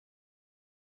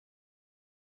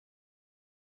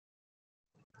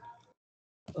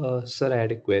Sir, I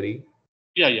had a query.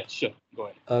 Yeah, sure. Go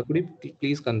ahead. Could you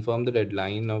please confirm the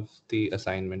deadline of the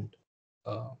assignment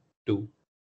 2?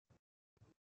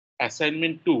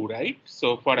 Assignment 2, right?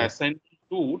 So for Yes. assignment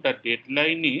 2, the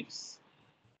deadline is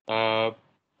uh,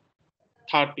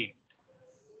 13th.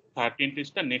 13th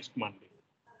is the next Monday.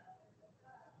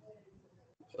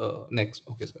 Next.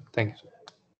 Okay, sir. Thank you, sir.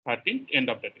 13th, end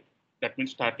of the day. That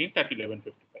means 13th at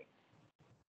 11:55.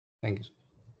 Thank you, sir.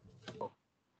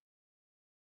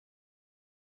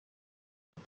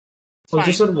 Also,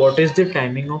 Fine. sir, what is the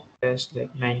timing of test?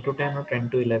 Like 9 to 10 or 10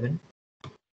 to 11?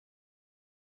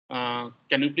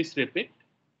 Can you please repeat?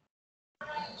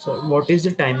 So, what is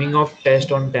the timing of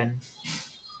test on 10?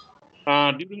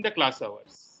 During the class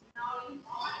hours.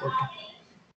 Okay.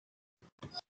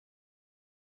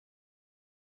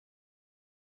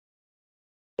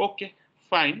 Okay,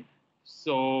 fine.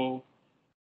 So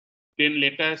then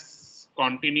let us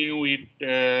continue with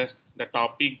the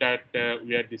topic that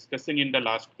we are discussing in the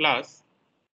last class.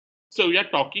 So we are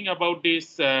talking about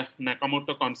this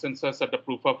Nakamoto consensus or the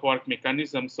proof of work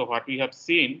mechanism. So what we have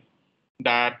seen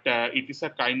that it is a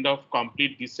kind of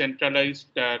complete decentralized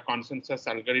consensus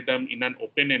algorithm in an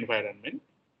open environment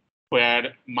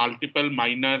where multiple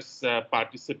miners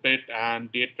participate and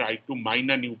they try to mine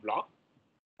a new block.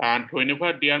 And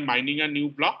whenever they are mining a new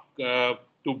block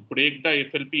to break the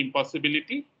FLP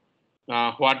impossibility,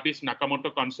 what this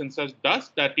Nakamoto consensus does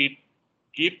that it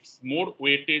gives more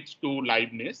weightage to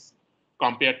liveness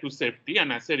compared to safety,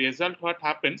 and as a result, what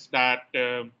happens that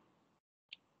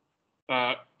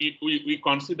we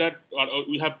considered or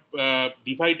we have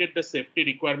divided the safety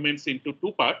requirements into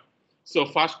two parts. So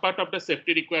first part of the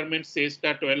safety requirement says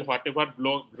that, well, whatever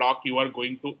block you are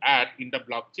going to add in the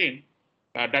blockchain,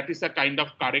 that is a kind of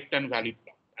correct and valid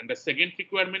block. And the second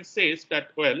requirement says that,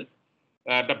 well,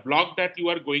 the block that you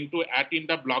are going to add in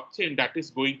the blockchain, that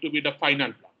is going to be the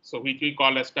final block. So which we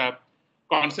call as the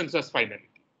consensus finality.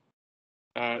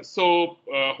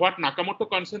 What Nakamoto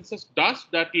consensus does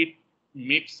that it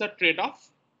makes a trade-off.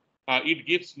 It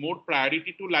gives more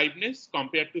priority to liveness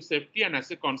compared to safety, and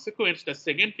as a consequence, the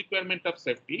second requirement of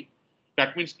safety,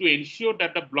 that means to ensure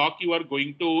that the block you are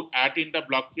going to add in the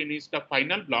blockchain is the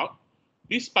final block,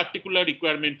 this particular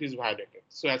requirement is violated.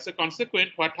 So as a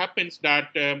consequence, what happens that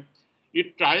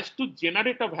it tries to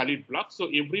generate a valid block. So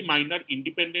every miner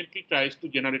independently tries to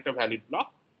generate a valid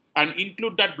block and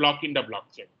include that block in the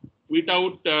blockchain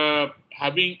without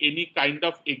having any kind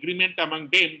of agreement among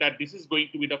them that this is going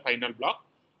to be the final block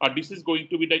or this is going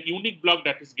to be the unique block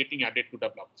that is getting added to the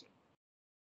blockchain.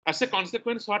 As a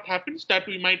consequence, what happens that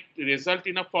we might result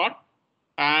in a fork,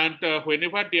 and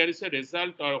whenever there is a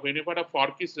result or whenever a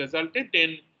fork is resulted,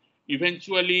 then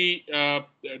eventually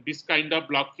this kind of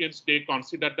blockchains, they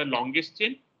consider the longest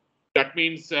chain. That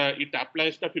means it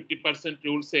applies the 50%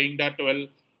 rule saying that, well,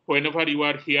 whenever you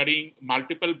are hearing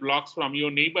multiple blocks from your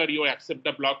neighbor, you accept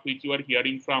the block which you are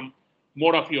hearing from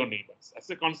more of your neighbors. As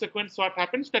a consequence, what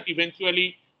happens that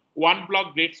eventually one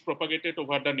block gets propagated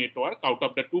over the network out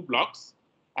of the two blocks,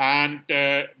 and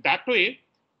that way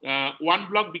one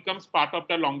block becomes part of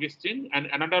the longest chain and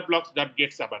another block that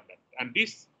gets abandoned. And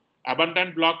this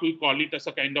abandoned block, we call it as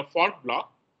a kind of fork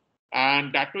block,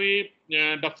 and that way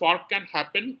the fork can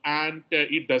happen, and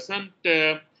it doesn't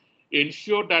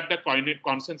ensure that the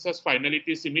consensus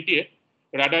finality is immediate.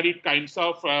 Rather, it kinds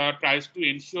of tries to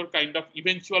ensure kind of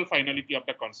eventual finality of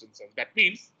the consensus. That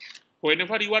means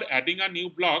whenever you are adding a new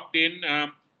block, then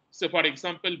so for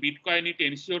example, Bitcoin, it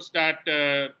ensures that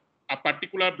a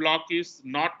particular block is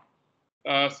not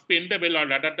spendable, or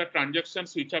rather the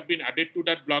transactions which have been added to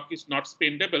that block is not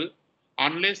spendable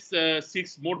unless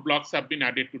 6 more blocks have been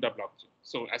added to the blockchain.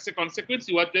 So as a consequence,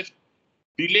 you are just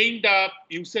delaying the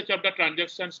usage of the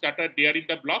transactions that are there in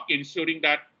the block, ensuring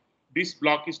that this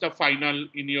block is the final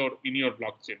in your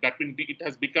blockchain. That means it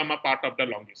has become a part of the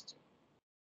longest chain.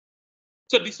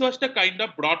 So this was the kind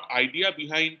of broad idea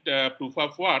behind proof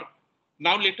of work.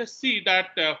 Now let us see that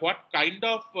what kind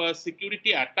of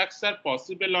security attacks are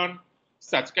possible on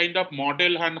such kind of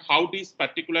model, and how this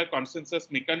particular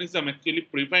consensus mechanism actually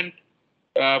prevent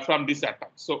from this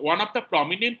attack. So one of the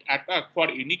prominent attack for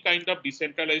any kind of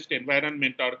decentralized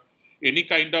environment or any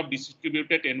kind of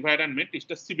distributed environment is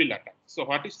the Sybil attack. So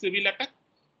what is Sybil attack?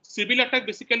 Sybil attack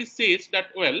basically says that,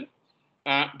 well,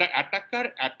 the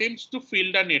attacker attempts to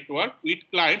fill the network with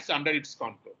clients under its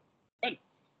control. Well,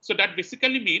 so that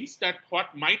basically means that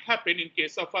what might happen in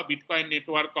case of a Bitcoin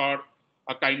network or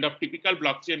a kind of typical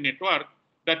blockchain network,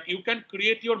 that you can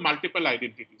create your multiple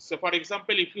identities. So for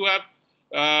example, if you have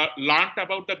learned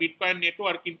about the Bitcoin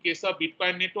network, in case of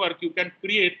Bitcoin network, you can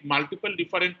create multiple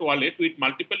different wallet with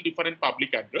multiple different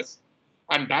public address,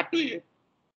 and that way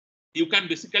you can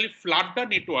basically flood the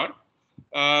network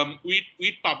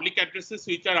with public addresses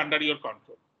which are under your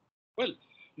control. Well,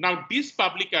 now these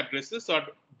public addresses or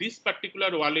these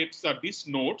particular wallets or these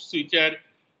nodes which are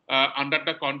under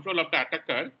the control of the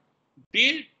attacker,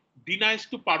 they denies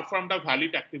to perform the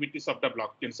valid activities of the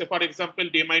blockchain. So, for example,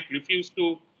 they might refuse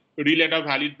to relay the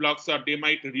valid blocks, or they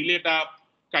might relay the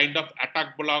kind of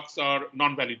attack blocks or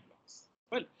non-valid blocks.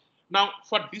 Well, now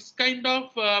for this kind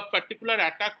of particular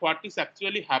attack, what is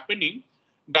actually happening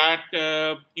that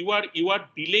you are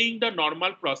delaying the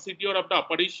normal procedure of the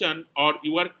operation, or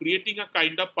you are creating a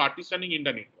kind of partitioning in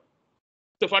the network.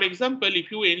 So, for example, if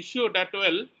you ensure that,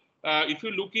 well, if you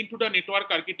look into the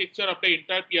network architecture of the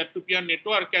entire peer-to-peer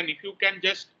network, and if you can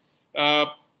just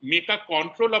make a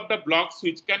control of the blocks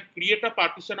which can create a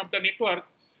partition of the network,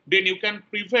 then you can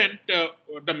prevent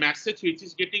the message which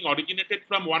is getting originated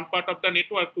from one part of the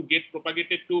network to get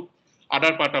propagated to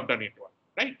other part of the network,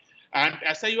 right? And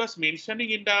as I was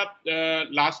mentioning in the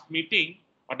last meeting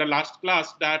or the last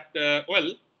class that,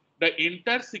 well, the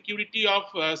entire security of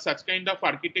such kind of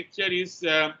architecture is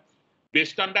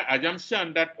based on the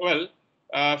assumption that, well,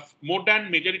 more than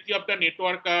majority of the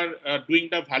network are doing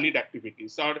the valid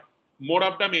activities, or more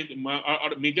of the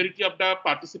or majority of the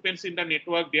participants in the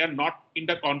network, they are not in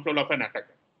the control of an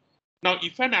attacker. Now,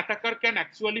 if an attacker can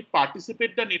actually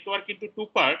participate the network into two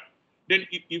parts, then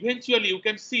eventually you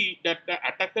can see that the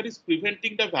attacker is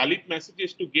preventing the valid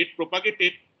messages to get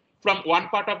propagated from one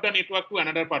part of the network to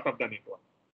another part of the network.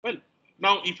 Well,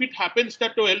 now if it happens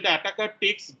that, well, the attacker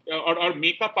takes or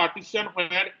make a partition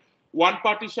where one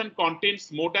partition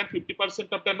contains more than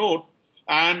 50% of the node,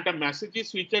 and the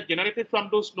messages which are generated from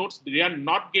those nodes, they are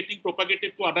not getting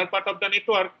propagated to other part of the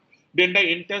network, then the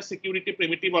entire security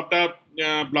primitive of the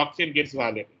blockchain gets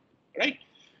violated, right?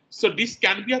 So this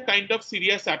can be a kind of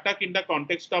serious attack in the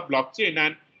context of blockchain.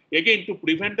 And again, to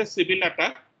prevent the civil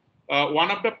attack, one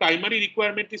of the primary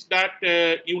requirements is that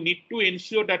you need to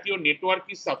ensure that your network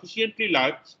is sufficiently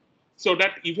large so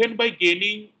that even by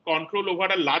gaining control over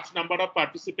a large number of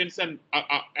participants, and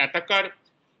an attacker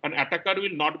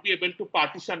will not be able to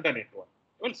partition the network.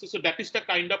 Well, so that is the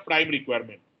kind of prime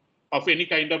requirement of any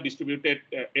kind of distributed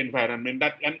environment,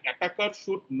 that an attacker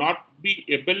should not be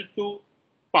able to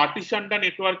partition the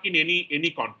network in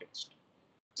any context.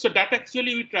 So that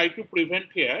actually we try to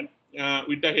prevent here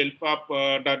with the help of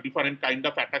the different kind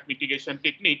of attack mitigation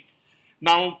technique.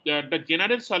 Now, the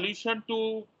general solution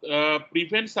to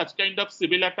prevent such kind of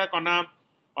civil attack on a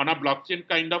blockchain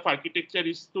kind of architecture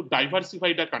is to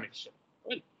diversify the connection.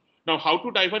 Well, now how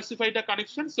to diversify the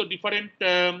connection? So different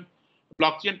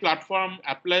blockchain platform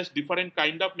applies different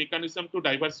kind of mechanism to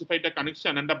diversify the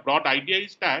connection, and the broad idea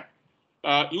is that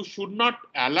you should not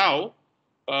allow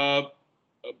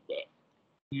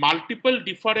multiple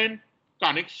different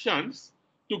connections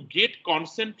to get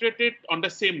concentrated on the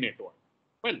same network.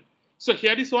 Well, so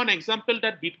here is one example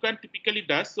that Bitcoin typically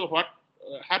does. So what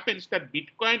happens that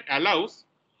Bitcoin allows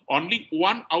only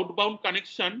one outbound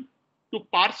connection to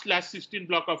per/16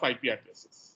 block of IP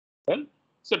addresses. Well,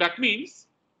 so that means,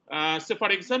 so for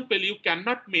example, you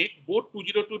cannot make both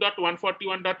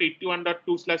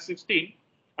 202.141.81.2/16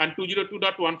 and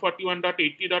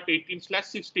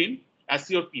 202.141.80.18/16 as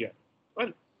your peer.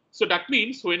 Well, so that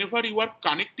means whenever you are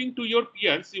connecting to your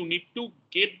peers, you need to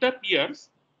get the peers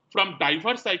from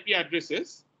diverse IP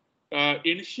addresses,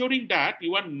 ensuring that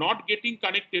you are not getting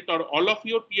connected, or all of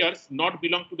your peers not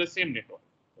belong to the same network.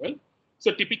 Well,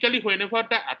 so typically whenever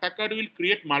the attacker will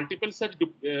create multiple such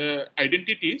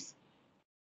identities,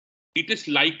 it is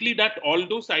likely that all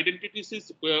those identities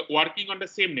is working on the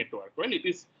same network. Well, it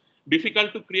is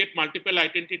difficult to create multiple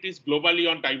identities globally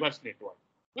on diverse network.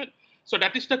 Well, so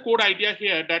that is the core idea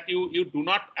here, that you do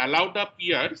not allow the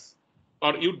peers,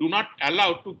 or you do not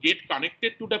allow to get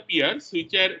connected to the peers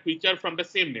which are from the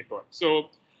same network.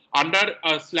 So under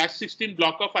a /16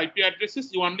 block of IP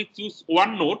addresses, you only choose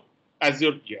one node as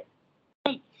your peer.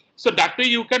 Well, so that way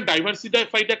you can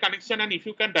diversify the connection, and if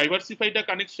you can diversify the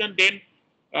connection, then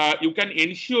you can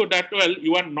ensure that, well,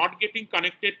 you are not getting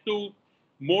connected to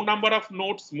more number of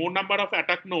nodes, more number of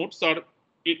attack nodes, or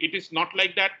it is not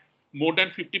like that more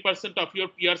than 50% of your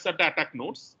peers are the attack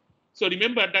nodes. So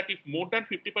remember that if more than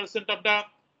 50% of the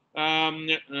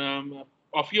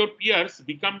of your peers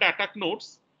become the attack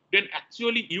nodes, then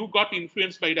actually you got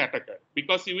influenced by the attacker,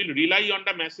 because you will rely on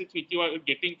the message which you are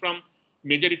getting from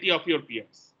majority of your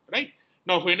peers, right?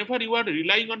 Now, whenever you are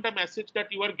relying on the message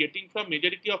that you are getting from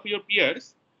majority of your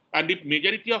peers, and if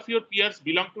majority of your peers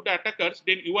belong to the attackers,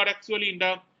 then you are actually in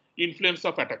the influence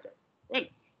of attacker. Well,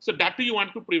 so that you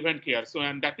want to prevent here. So,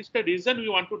 and that is the reason we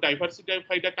want to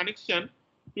diversify the connection,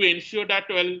 to ensure that,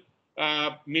 well,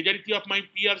 majority of my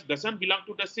peers doesn't belong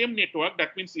to the same network.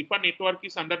 That means if a network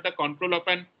is under the control of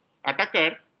an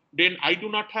attacker, then I do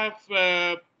not have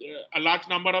a large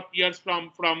number of peers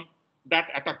from that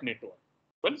attack network.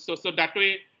 Well, so that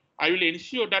way I will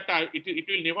ensure that it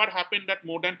will never happen that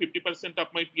more than 50% of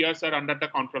my peers are under the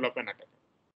control of an attacker.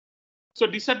 So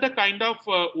these are the kind of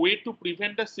way to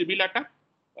prevent the civil attack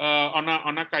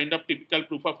on a kind of typical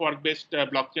proof of work based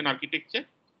blockchain architecture.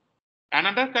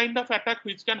 Another kind of attack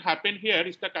which can happen here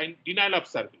is the kind denial of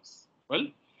service. Well,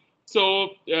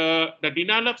 so the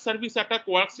denial of service attack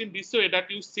works in this way that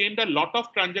you send a lot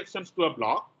of transactions to a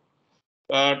block,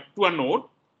 to a node,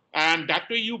 and that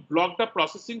way you block the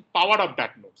processing power of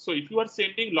that node. So if you are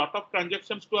sending a lot of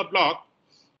transactions to a block,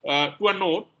 to a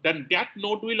node, then that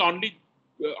node will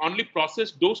only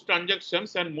process those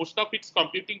transactions, and most of its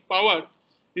computing power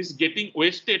is getting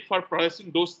wasted for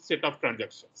processing those set of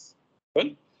transactions.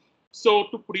 Well, so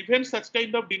to prevent such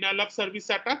kind of denial of service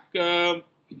attack,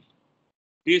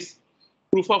 this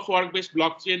proof of work based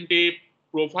blockchain, they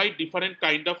provide different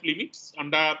kind of limits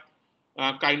on the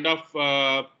kind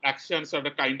of actions or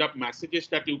the kind of messages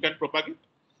that you can propagate.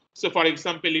 So for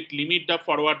example, it limits the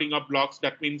forwarding of blocks.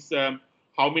 That means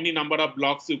how many number of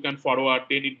blocks you can forward.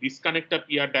 Then it disconnect a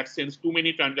peer that sends too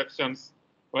many transactions.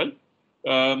 Well,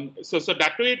 so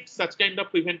that way such kind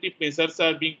of preventive measures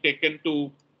are being taken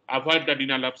to avoid the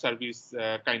denial of service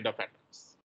kind of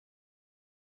attacks.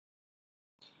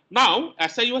 Now,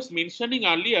 as I was mentioning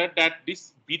earlier, that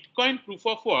this Bitcoin proof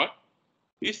of work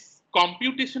is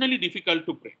computationally difficult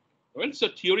to break. Well, so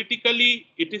theoretically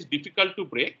it is difficult to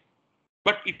break,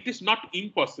 but it is not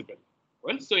impossible.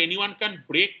 Well, so anyone can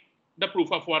break the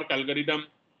proof of work algorithm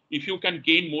if you can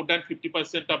gain more than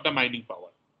 50% of the mining power.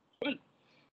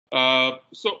 Well,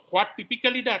 so what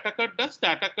typically the attacker does,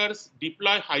 the attackers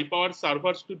deploy high power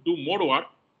servers to do more work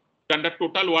than the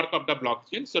total work of the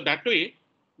blockchain. So that way,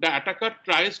 the attacker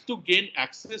tries to gain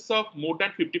access of more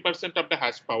than 50% of the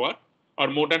hash power, or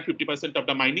more than 50% of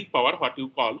the mining power, what you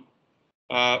call.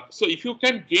 So if you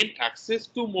can gain access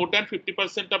to more than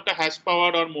 50% of the hash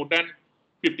power or more than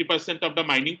 50% of the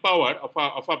mining power of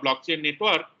a blockchain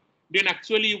network, then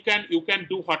actually you can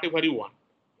do whatever you want.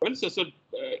 Well, so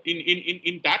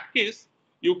in that case,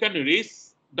 you can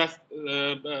raise the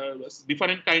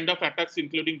different kind of attacks,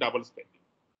 including double spending.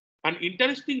 And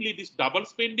interestingly, this double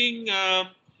spending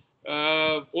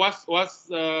was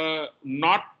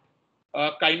not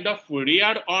kind of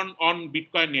rare on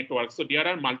Bitcoin network. So there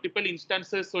are multiple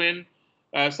instances when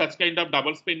such kind of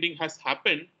double spending has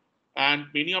happened, and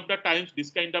many of the times this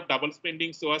kind of double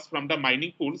spending was from the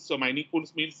mining pools. So mining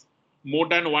pools means more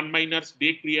than one miners,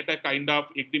 they create a kind of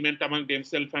agreement among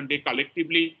themselves and they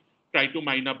collectively try to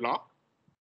mine a block.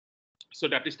 So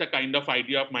that is the kind of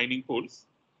idea of mining pools.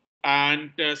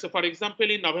 And so for example,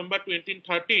 in November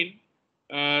 2013,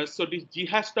 so this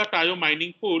ghash.io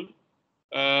mining pool,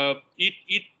 it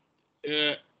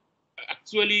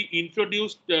actually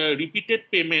introduced repeated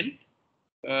payment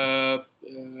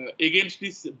against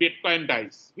this Bitcoin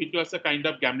dice, which was a kind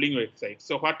of gambling website.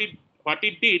 So what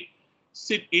it did,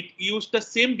 it used the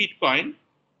same Bitcoin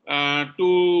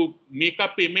to make a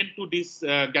payment to this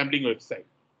gambling website.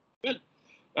 Well,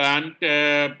 and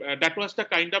that was the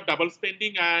kind of double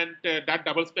spending, and that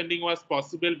double spending was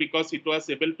possible because it was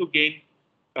able to gain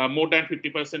more than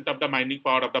 50% of the mining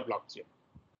power of the blockchain.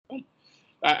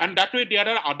 And that way, there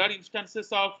are other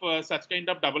instances of such kind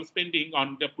of double spending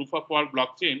on the proof of work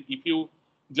blockchain. If you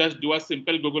just do a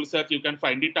simple Google search, you can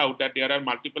find it out that there are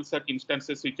multiple such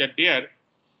instances which are there.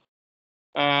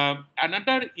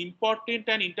 Another important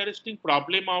and interesting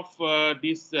problem of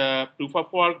this proof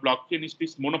of work blockchain is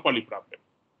this monopoly problem.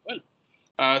 Well,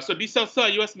 so this also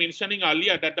I was mentioning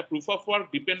earlier that the proof of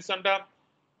work depends on the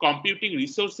computing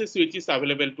resources which is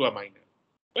available to a miner.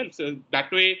 Well, so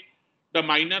that way, the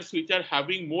miners which are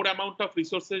having more amount of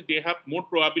resources, they have more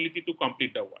probability to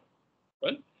complete the work.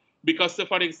 Well, because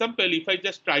for example, if I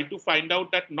just try to find out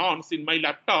that nonce in my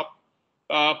laptop,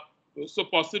 so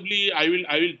possibly I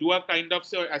will do a kind of,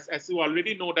 so as you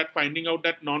already know that finding out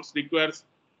that nonce requires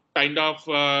kind of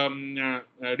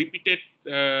repeated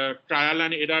trial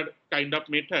and error kind of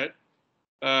method.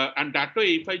 And that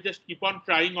way, if I just keep on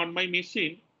trying on my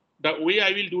machine, the way I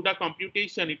will do the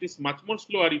computation, it is much more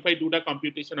slower if I do the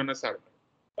computation on a server.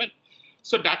 Well,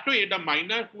 so that way, the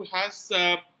miner who has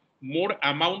more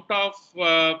amount of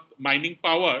mining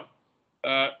power,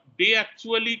 they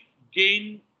actually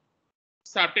gain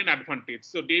certain advantage.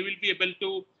 So they will be able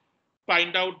to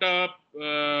find out the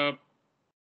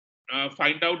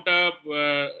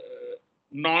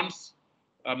nonce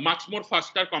much more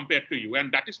faster compared to you,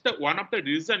 and that is the one of the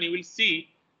reason you will see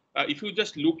if you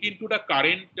just look into the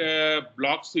current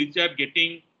blocks which are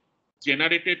getting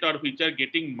generated or which are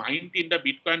getting mined in the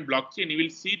Bitcoin blockchain, you will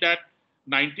see that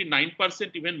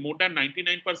 99%, even more than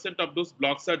 99% of those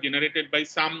blocks are generated by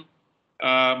some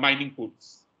mining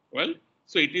pools. Well,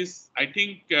 so it is, I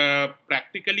think,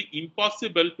 practically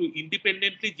impossible to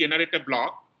independently generate a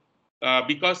block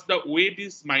because the way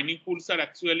these mining pools are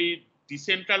actually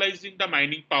decentralizing the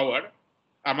mining power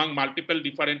among multiple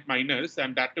different miners,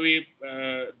 and that way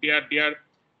they are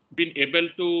been able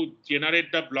to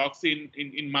generate the blocks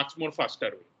in much more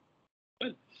faster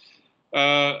way.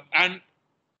 Well, and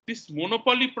this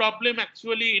monopoly problem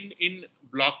actually in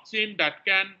blockchain that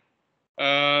can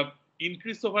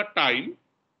increase over time,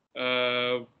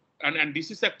 and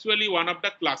this is actually one of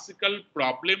the classical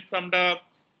problem from the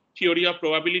theory of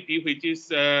probability, which is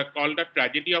called the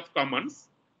tragedy of commons.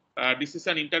 This is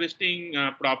an interesting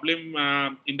problem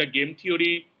in the game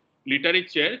theory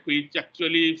literature, which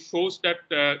actually shows that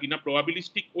in a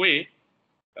probabilistic way,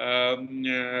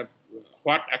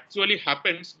 what actually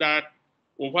happens that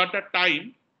over the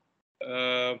time,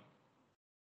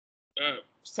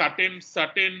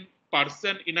 certain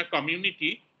person in a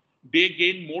community, they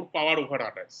gain more power over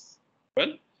others.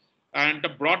 Well, and the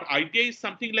broad idea is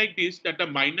something like this, that the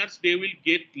miners, they will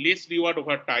get less reward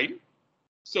over time.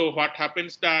 So what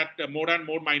happens that more and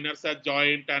more miners are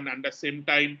joined, and at the same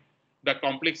time, the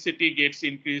complexity gets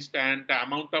increased and the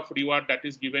amount of reward that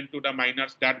is given to the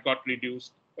miners, that got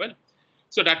reduced. Well,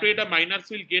 so that way the miners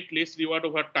will get less reward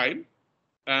over time.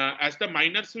 As the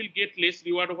miners will get less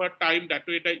reward over time, that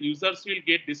way the users will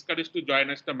get discouraged to join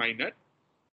as the miner.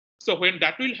 So when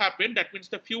that will happen, that means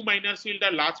the few miners will the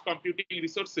large computing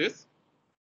resources,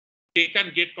 they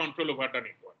can get control over the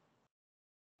network.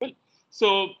 Well,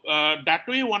 so that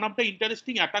way, one of the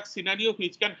interesting attack scenario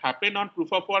which can happen on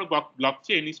proof of work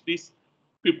blockchain is this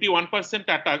 51%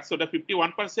 attack. So the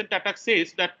 51% attack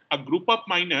says that a group of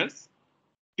miners,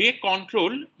 they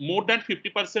control more than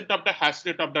 50% of the hash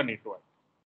rate of the network.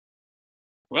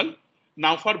 Well,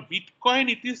 now for Bitcoin,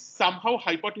 it is somehow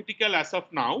hypothetical as of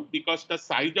now because the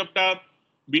size of the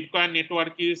Bitcoin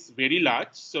network is very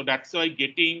large. So that's why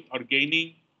getting or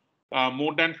gaining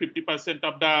more than 50%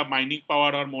 of the mining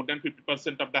power or more than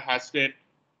 50% of the hash rate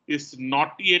is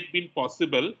not yet been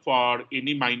possible for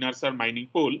any miners or mining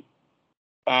pool.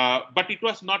 But it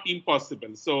was not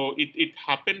impossible. So it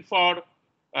happened for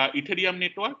Ethereum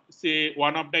network, say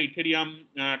one of the Ethereum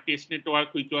test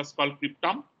network, which was called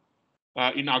Cryptom.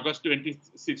 In August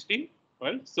 2016,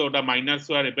 well, so the miners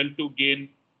were able to gain,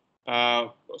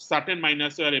 certain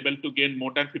miners were able to gain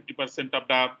more than 50% of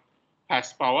the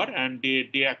hash power, and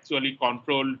they actually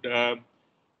controlled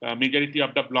majority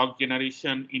of the block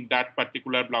generation in that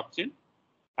particular blockchain.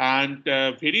 And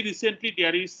very recently,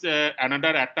 there is another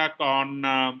attack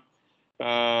on.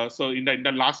 So in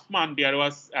the last month, there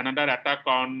was another attack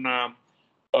on.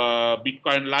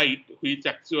 Bitcoin Lite, which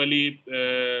actually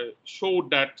showed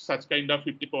that such kind of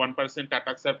 51%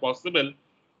 attacks are possible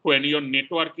when your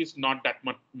network is not that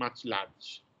much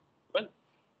large. Well,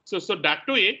 so that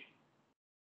way,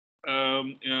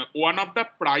 one of the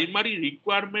primary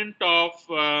requirement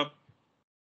of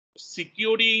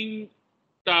securing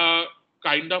the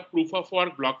kind of proof of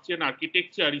work blockchain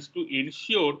architecture is to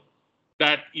ensure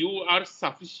that you are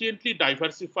sufficiently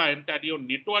diversified and that your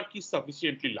network is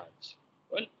sufficiently large.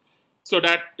 Well, so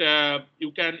that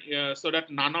you can, so that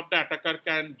none of the attacker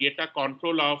can get a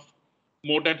control of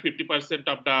more than 50%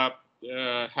 of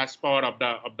the hash power of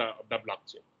the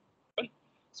blockchain. Well,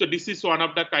 so this is one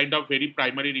of the kind of very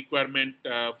primary requirement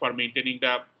for maintaining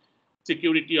the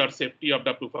security or safety of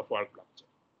the proof of work blockchain.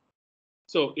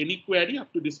 So any query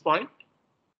up to this point?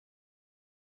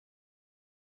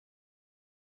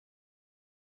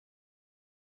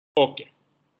 Okay.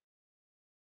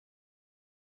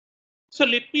 So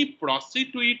let me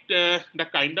proceed with the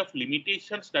kind of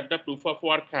limitations that the proof of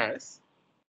work has.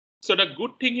 So the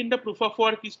good thing in the proof of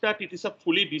work is that it is a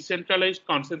fully decentralized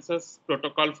consensus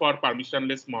protocol for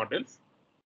permissionless models.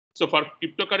 So for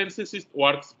cryptocurrencies, it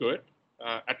works good.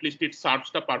 At least it serves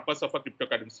the purpose of a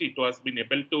cryptocurrency. It was been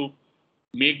able to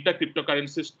make the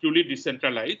cryptocurrencies truly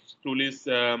decentralized,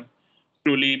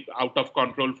 truly out of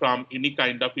control from any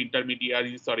kind of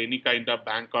intermediaries or any kind of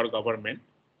bank or government.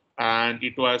 And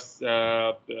it was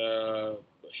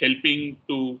helping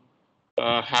to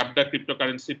have the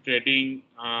cryptocurrency trading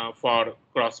for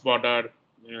cross-border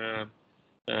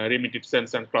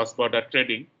remittances and cross-border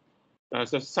trading.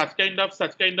 So such kind of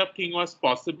thing was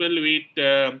possible with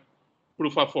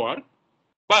proof of work.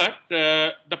 But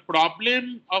the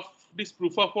problem of this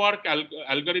proof of work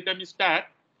algorithm is that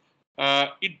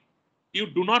you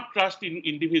do not trust in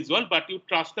individual, but you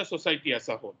trust the society as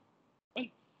a whole. Well,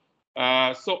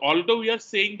 So although we are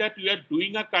saying that we are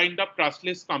doing a kind of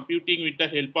trustless computing with the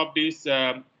help of this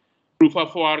proof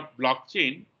of work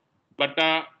blockchain, but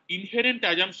the inherent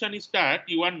assumption is that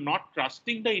you are not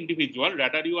trusting the individual,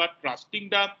 rather you are trusting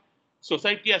the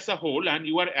society as a whole, and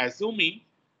you are assuming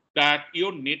that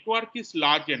your network is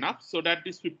large enough so that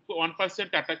this 1%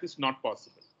 attack is not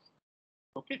possible.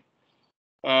 Okay.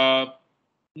 Now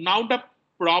the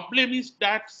problem is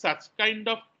that such kind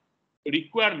of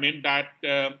requirement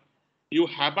that you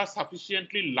have a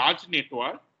sufficiently large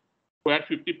network where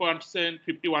 50%,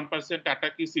 51%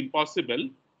 attack is impossible.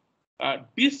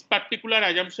 This particular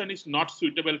assumption is not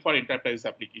suitable for enterprise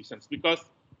applications because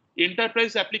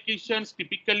enterprise applications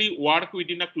typically work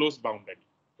within a closed boundary.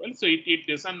 Well, so it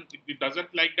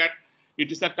doesn't like that.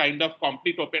 It is a kind of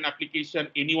complete open application.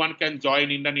 Anyone can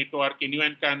join in the network.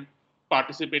 Anyone can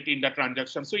participate in the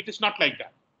transaction. So it is not like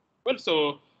that. Well,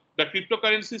 so the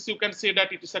cryptocurrencies, you can say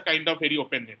that it is a kind of very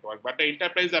open network, but the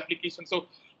enterprise application. So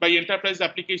by enterprise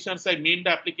applications, I mean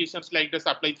the applications like the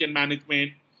supply chain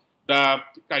management, the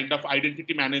kind of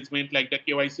identity management, like the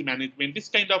KYC management, this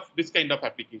kind of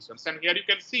applications. And here you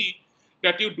can see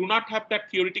that you do not have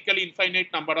that theoretically infinite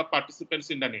number of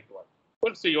participants in the network.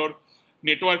 Well, so your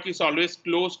network is always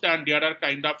closed and there are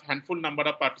kind of handful number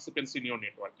of participants in your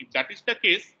network. If that is the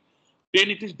case,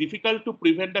 then it is difficult to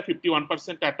prevent the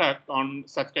 51% attack on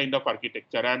such kind of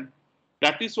architecture. And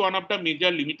that is one of the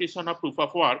major limitations of proof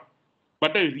of work.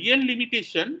 But the real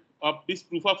limitation of this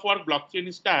proof of work blockchain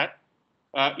is that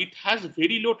it has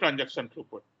very low transaction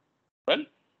throughput. Well,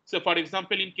 so for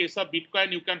example, in case of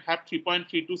Bitcoin, you can have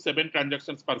 3.327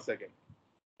 transactions per second.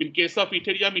 In case of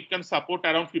Ethereum, it can support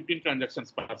around 15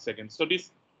 transactions per second. So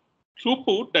this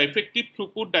throughput, the effective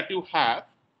throughput that you have,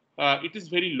 it is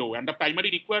very low. And the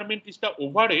primary requirement is the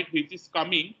overhead, which is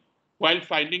coming while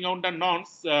finding out the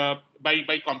nonce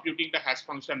by computing the hash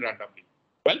function randomly.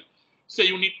 Well, so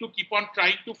you need to keep on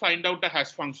trying to find out the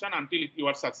hash function until you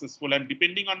are successful. And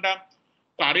depending on the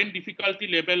current difficulty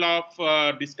level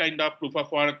of this kind of proof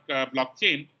of work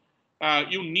blockchain,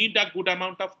 you need a good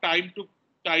amount of time to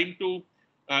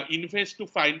invest to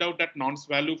find out that nonce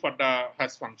value for the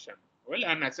hash function. Well,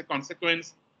 and as a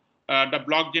consequence, the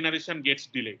block generation gets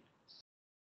delayed.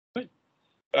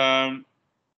 And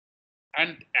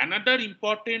another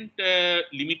important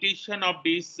limitation of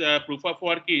this proof of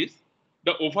work is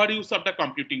the overuse of the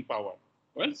computing power.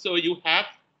 Well, so you have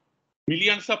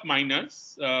millions of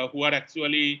miners who are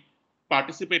actually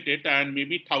participated, and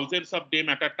maybe thousands of them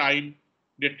at a time,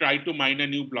 they try to mine a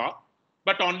new block,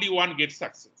 but only one gets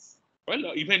success.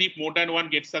 Well, even if more than one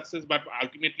gets success, but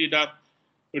ultimately the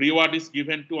reward is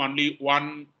given to only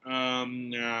one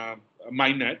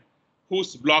miner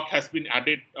whose block has been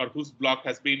added or whose block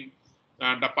has been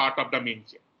the part of the main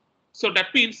chain. So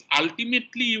that means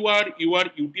ultimately you are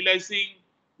utilizing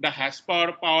the hash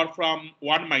power from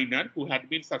one miner who had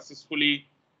been successfully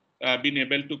been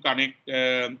able to connect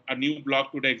a new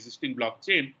block to the existing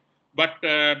blockchain, but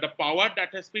the power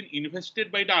that has been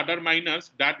invested by the other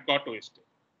miners, that got wasted.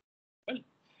 Well,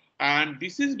 and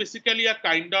this is basically a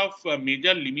kind of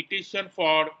major limitation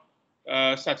for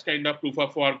such kind of proof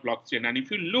of work blockchain. And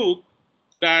if you look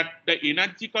that the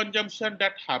energy consumption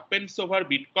that happens over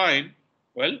Bitcoin,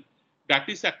 well, that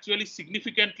is actually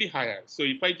significantly higher. So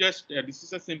if I just, this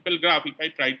is a simple graph, if I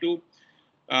try to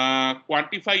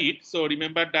quantify it, so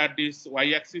remember that this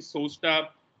y-axis shows the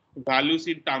values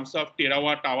in terms of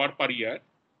terawatt hour per year.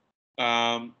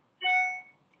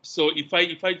 So if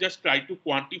I just try to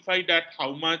quantify that,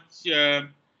 how much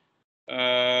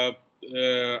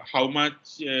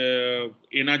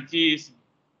energy is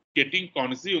getting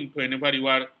consumed whenever you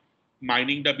are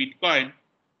mining the Bitcoin.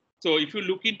 So if you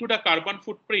look into the carbon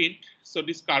footprint, so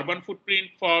this carbon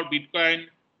footprint for Bitcoin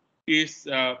is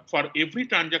for every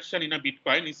transaction in a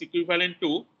Bitcoin is equivalent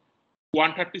to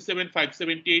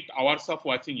 137,578 hours of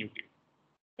watching YouTube.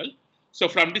 Well, so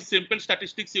from this simple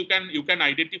statistics, you can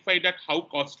identify that how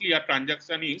costly a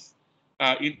transaction is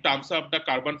in terms of the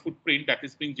carbon footprint that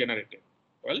is being generated.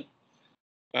 Well,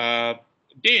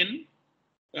 then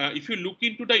if you look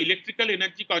into the electrical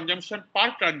energy consumption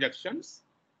per transactions,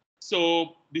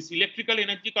 so this electrical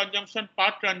energy consumption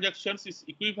per transactions is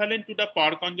equivalent to the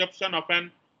power consumption of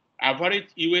an average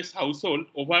US household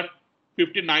over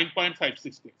 59.56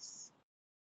 days.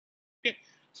 Okay,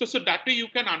 so that way you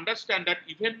can understand that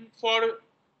even for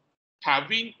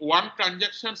having one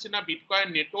transactions in a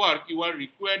Bitcoin network, you are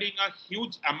requiring a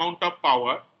huge amount of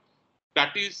power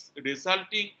that is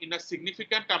resulting in a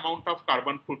significant amount of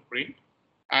carbon footprint.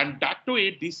 And that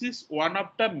way, this is one of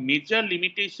the major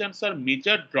limitations or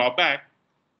major drawback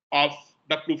of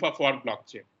the proof of work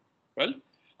blockchain. Well,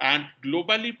 and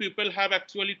globally, people have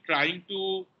actually trying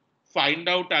to find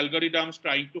out algorithms,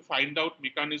 trying to find out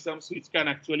mechanisms which can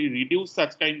actually reduce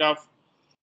such kind of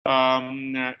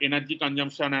energy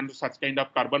consumption and such kind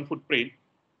of carbon footprint.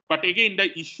 But again,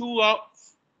 the issue of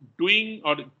doing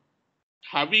or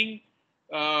having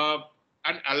an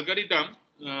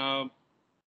algorithm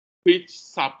which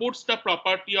supports the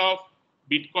property of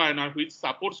Bitcoin or which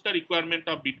supports the requirement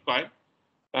of Bitcoin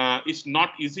is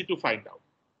not easy to find out.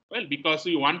 Well, because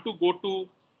we want to go to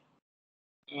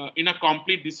in a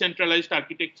complete decentralized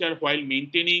architecture while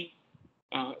maintaining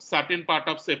certain part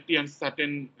of safety and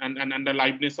certain and the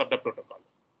liveness of the protocol.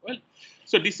 Well,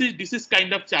 so this is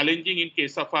kind of challenging in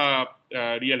case of a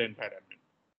real environment.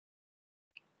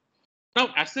 Now,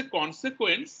 as a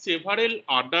consequence, several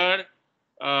other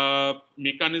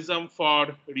mechanism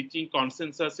for reaching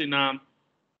consensus in a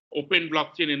open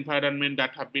blockchain environment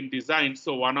that have been designed.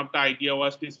 So one of the idea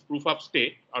was this proof of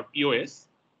stake or POS.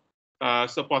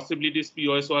 So possibly this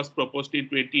POS was proposed in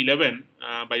 2011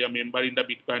 by a member in the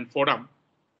Bitcoin forum.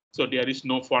 So there is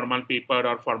no formal paper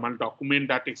or formal document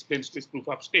that explains this proof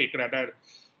of stake. Rather,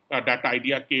 that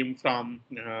idea came from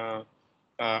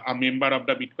a member of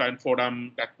the Bitcoin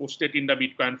forum that posted in the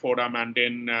Bitcoin forum, and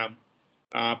then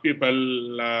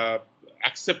people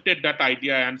accepted that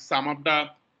idea, and some of the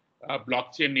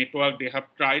blockchain network, they have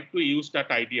tried to use that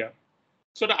idea.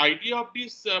 So the idea of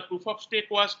this proof of stake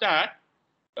was that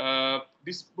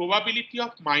this probability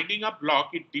of mining a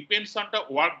block, it depends on the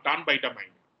work done by the miner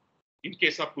in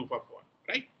case of proof of work,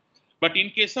 right? But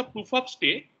in case of proof of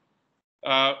stake,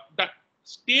 the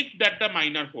stake that the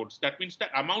miner holds, that means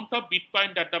the amount of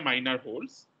Bitcoin that the miner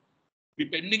holds,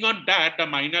 depending on that, the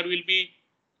miner will be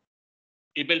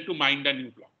able to mine the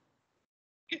new block.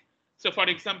 Okay. So for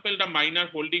example, the miner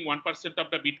holding 1%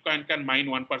 of the Bitcoin can mine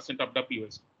 1% of the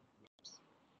POS.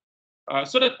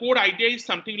 So the core idea is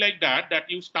something like that,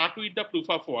 that you start with the proof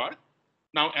of work.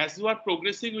 Now, as you are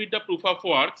progressing with the proof of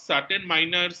work, certain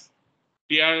miners,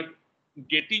 they are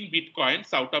getting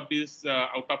Bitcoins out of this,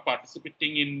 out of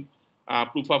participating in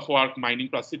proof of work mining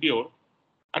procedure.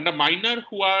 And the miner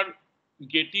who are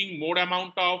getting more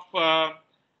amount of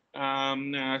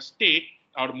stake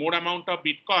or more amount of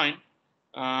Bitcoin,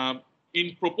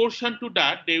 in proportion to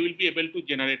that, they will be able to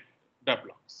generate the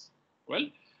blocks. Well,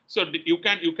 so you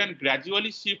can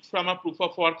gradually shift from a proof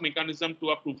of work mechanism to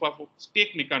a proof of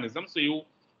stake mechanism. So you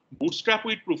bootstrap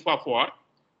with proof of work.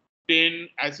 Then,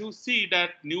 as you see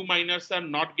that new miners are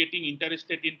not getting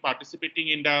interested in participating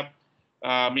in the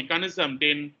mechanism,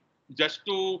 then just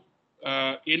to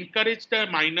encourage the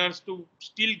miners to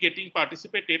still getting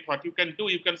participated, what you can do,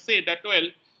 you can say that, well,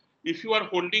 if you are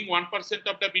holding 1%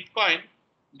 of the Bitcoin,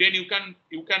 then you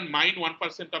can mine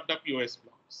 1% of the POS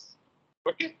blocks.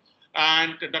 Okay.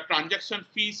 And the transaction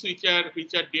fees which are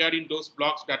there in those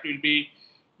blocks, that will be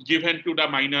given to the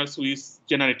miners who is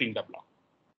generating the block.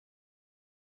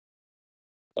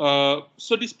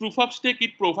 So this proof of stake,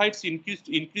 it provides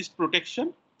increased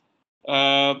protection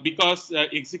because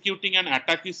executing an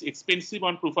attack is expensive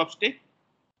on proof of stake.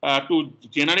 To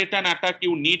generate an attack,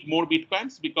 you need more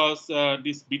Bitcoins because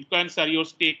these Bitcoins are your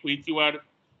stake, which you are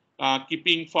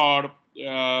keeping for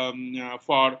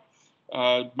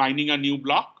mining a new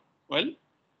block. Well,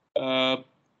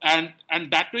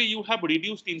 and that way you have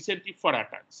reduced incentive for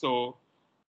attack. So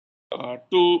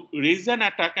to raise an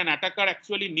attacker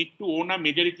actually need to own a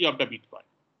majority of the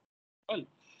Bitcoin.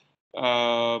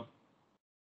 Well,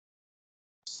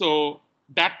 so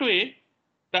that way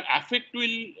the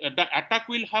attack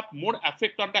will have more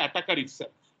effect on the attacker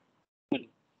itself.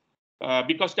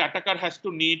 Because the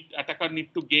attacker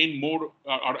need to gain more,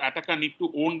 or attacker need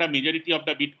to own the majority of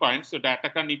the Bitcoin. So the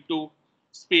attacker need to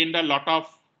spend a lot of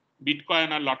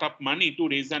Bitcoin, a lot of money to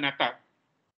raise an attack.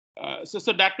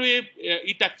 So that way,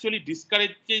 it actually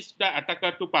discourages the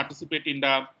attacker to participate in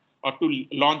the or to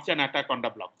launch an attack on the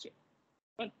blockchain.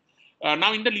 Well,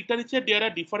 now, in the literature, there are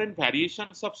different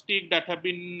variations of stake that have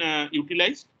been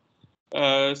utilized.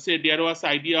 Say there was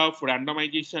idea of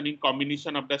randomization in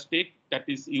combination of the stake that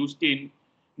is used in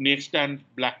Next and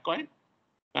Blackcoin.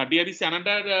 There is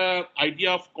another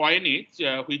idea of coinage,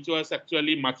 which was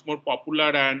actually much more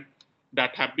popular and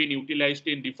that have been utilized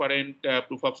in different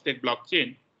proof of stake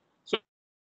blockchain. So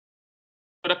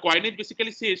the coinage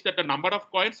basically says that the number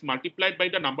of coins multiplied by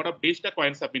the number of days the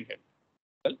coins have been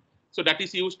held. So that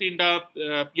is used in the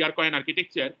PR coin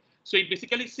architecture. So it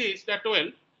basically says that, well,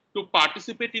 to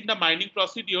participate in the mining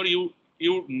procedure, you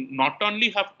not only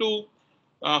have to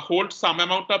hold some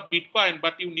amount of Bitcoin,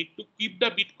 but you need to keep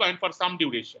the Bitcoin for some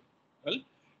duration. Well,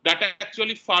 that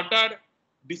actually further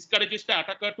discourages the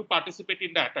attacker to participate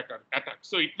in the attack.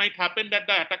 So it might happen that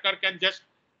the attacker can just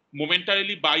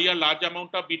momentarily buy a large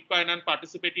amount of Bitcoin and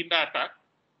participate in the attack.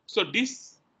 So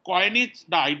this coinage,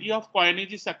 the idea of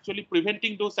coinage is actually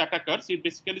preventing those attackers. It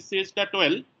basically says that,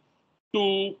 well,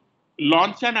 to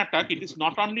launch an attack, it is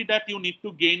not only that you need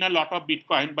to gain a lot of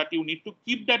Bitcoin, but you need to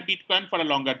keep that Bitcoin for a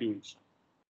longer duration.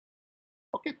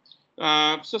 Okay.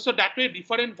 So that way,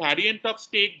 different variant of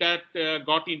stake that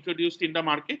got introduced in the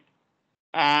market,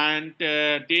 and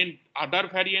then other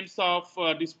variants of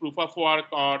this proof of work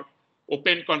or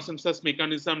open consensus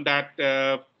mechanism that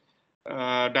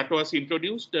that was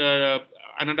introduced.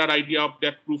 Another idea of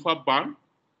that proof of burn.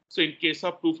 So in case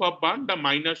of proof of burn, the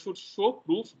miner should show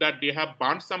proof that they have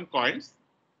burned some coins.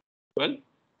 Well,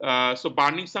 so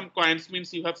burning some coins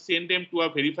means you have sent them to a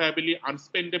verifiably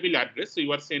unspendable address. So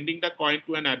you are sending the coin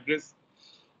to an address.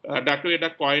 That way, the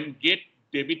coin get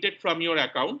debited from your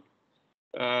account.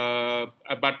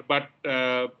 But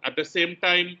at the same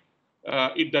time,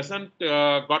 it doesn't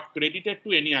got credited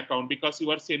to any account because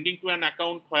you are sending to an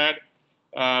account where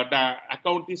the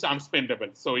account is unspendable.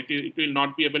 So it will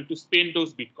not be able to spend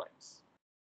those Bitcoins.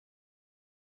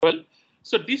 Well,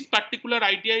 so this particular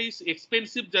idea is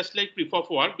expensive, just like proof of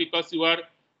work, because you are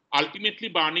ultimately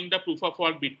burning the proof of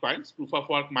work Bitcoins, proof of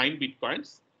work mined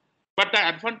Bitcoins. But the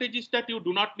advantage is that you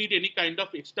do not need any kind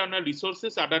of external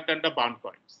resources other than the burn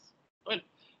coins. Well,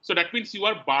 so that means you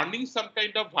are burning some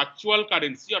kind of virtual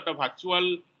currency or the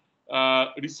virtual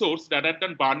resource rather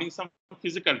than burning some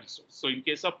physical resource. So in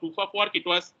case of proof of work, it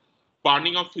was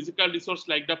burning of physical resource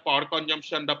like the power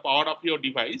consumption, the power of your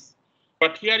device.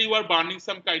 But here you are burning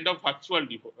some kind of virtual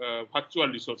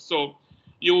resource. So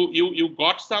you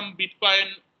got some Bitcoin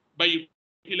by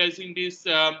utilizing this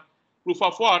proof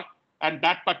of work, and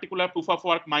that particular proof of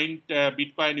work mined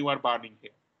Bitcoin you are burning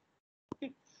here.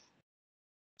 Okay.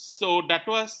 So that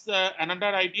was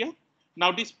another idea.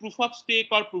 Now this proof of stake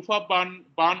or proof of burn,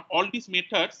 all these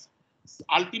methods,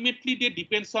 ultimately they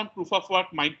depends on proof of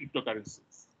work mined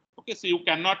cryptocurrencies. Okay, so you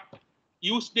cannot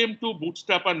use them to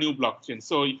bootstrap a new blockchain.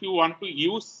 So if you want to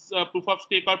use proof of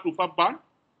stake or proof of burn,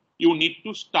 you need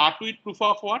to start with proof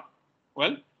of work.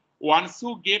 Well, once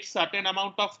you get certain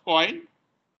amount of coin,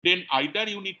 then either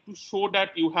you need to show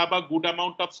that you have a good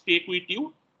amount of stake with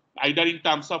you, either in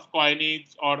terms of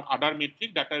coinage or other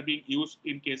metric that are being used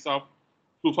in case of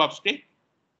proof of stake,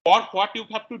 or what you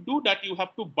have to do that you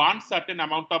have to burn certain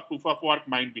amount of proof of work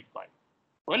mined Bitcoin.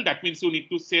 Well, that means you need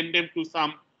to send them to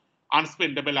some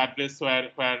unspendable address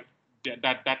where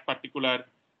that particular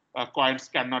coins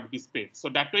cannot be spent. So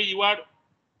that way you are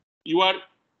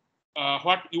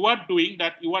what you are doing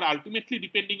that you are ultimately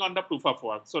depending on the proof of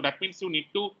work. So that means you need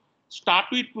to start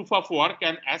with proof of work,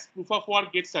 and as proof of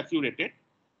work gets saturated,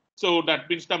 so that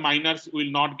means the miners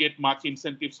will not get much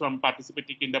incentives from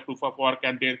participating in the proof of work,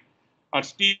 and they are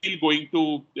still going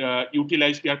to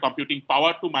utilize their computing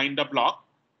power to mine the block.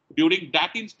 During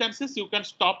that instances, you can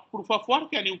stop proof of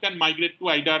work and you can migrate to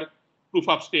either proof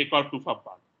of stake or proof of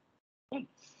burn.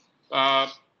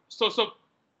 So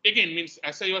again, means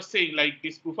as I was saying, like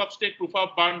this proof of stake, proof of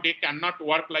burn, they cannot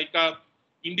work like a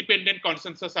independent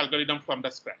consensus algorithm from the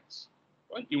scratch.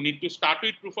 Well, you need to start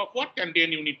with proof of work, and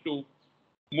then you need to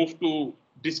move to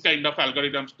this kind of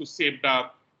algorithms to save the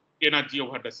energy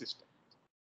over the system.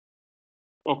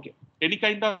 Okay. Any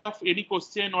kind of any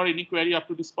question or any query up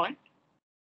to this point?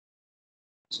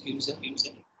 Excuse me,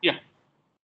 sir. Yeah.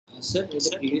 Sir, in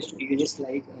the previous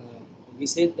slide, we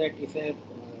said that if a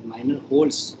miner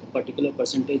holds a particular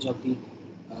percentage of the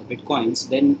bitcoins,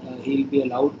 then he will be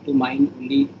allowed to mine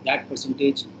only that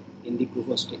percentage in the proof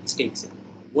of stake. Sir.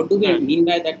 What do we mean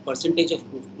by that percentage of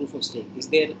proof of stake? Is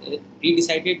there a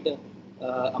pre-decided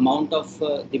amount of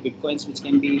the bitcoins which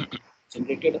can be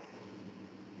generated?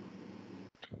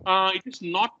 It is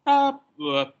not a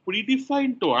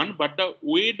predefined one, but the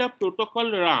way the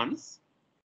protocol runs,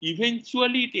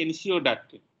 eventually it ensures that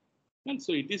thing. And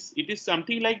so it is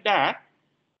something like that.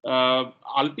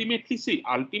 Ultimately,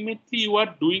 you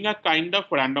are doing a kind of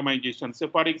randomization. So,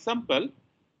 for example,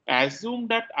 assume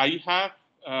that I have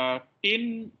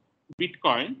 10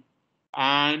 Bitcoin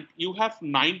and you have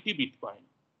 90 Bitcoin.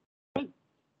 Well,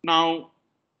 now,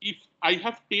 if I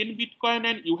have 10 Bitcoin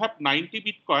and you have 90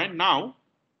 Bitcoin, now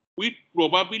with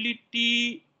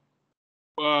probability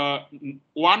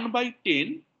 1 by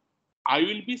 10, I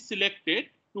will be selected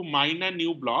to mine a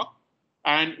new block,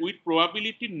 and with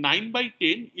probability 9 by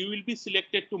 10, you will be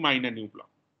selected to mine a new block.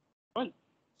 Well,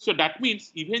 so that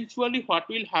means eventually what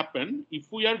will happen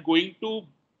if we are going to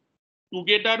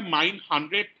together mine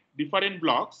 100 different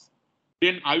blocks,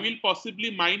 then I will possibly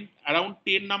mine around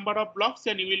 10 number of blocks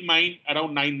and you will mine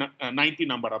around 90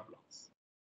 number of blocks.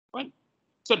 Well,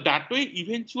 so that way,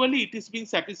 eventually it is being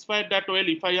satisfied that, well,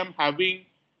 if I am having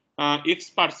X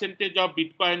percentage of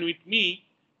Bitcoin with me,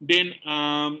 then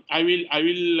I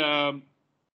will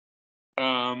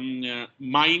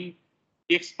mine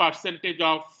X percentage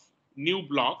of new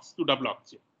blocks to the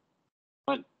blockchain.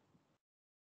 Well,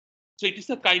 so it is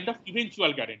a kind of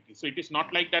eventual guarantee. So it is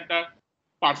not like that the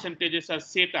percentages are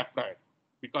set a priori,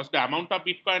 because the amount of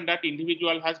Bitcoin that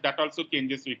individual has, that also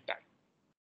changes with time.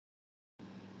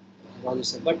 Roger,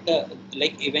 sir. But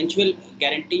like eventual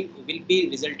guarantee will be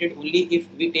resulted only if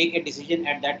we take a decision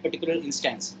at that particular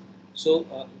instance. So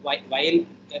while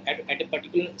at a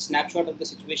particular snapshot of the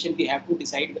situation, we have to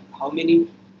decide how many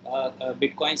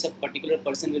Bitcoins a particular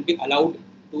person will be allowed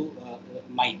to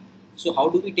mine. So how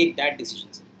do we take that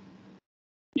decision, sir?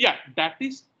 Yeah, that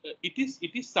is, it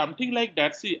is something like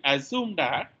that. See, assume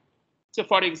that, so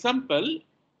for example,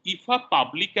 if a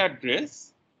public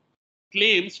address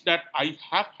claims that I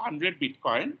have 100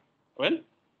 Bitcoin, well,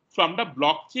 from the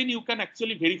blockchain, you can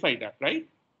actually verify that, right?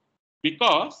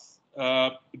 Because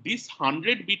these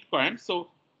 100 Bitcoins, so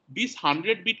these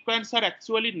 100 Bitcoins are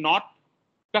actually not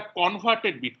the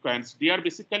converted Bitcoins. They are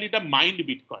basically the mined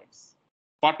Bitcoins.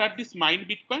 What are these mined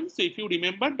Bitcoins? So if you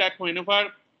remember that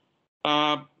whenever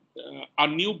a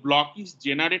new block is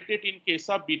generated in case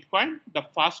of Bitcoin, the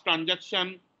first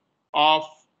transaction of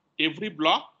every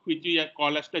block, which we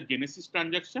call as the genesis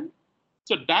transaction.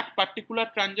 So that particular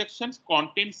transaction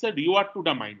contains a reward to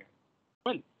the miner.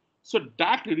 Well, so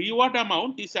that reward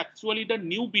amount is actually the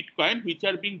new Bitcoin which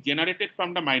are being generated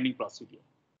from the mining procedure.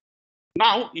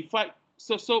 Now, if I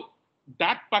so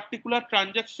that particular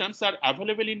transactions are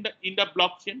available in the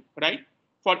blockchain, right,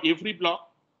 for every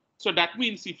block. So that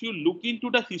means if you look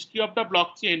into the history of the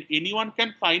blockchain, anyone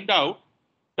can find out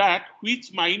that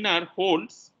which miner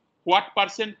holds what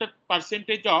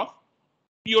percentage of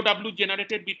POW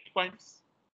generated Bitcoins,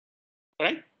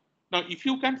 right? Now, if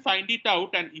you can find it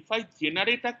out, and if I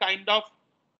generate a kind of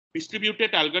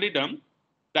distributed algorithm,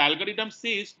 the algorithm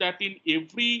says that in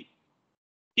every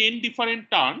 10 different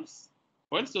turns,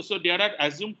 well, so there are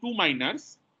assumed 2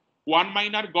 miners. One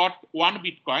miner got 1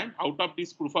 Bitcoin out of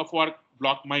this proof of work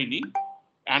block mining.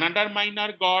 Another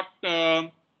miner got,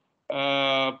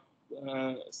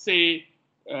 say,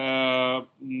 10,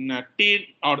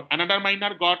 or another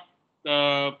miner got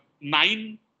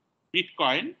 9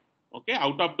 Bitcoin, okay,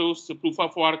 out of those proof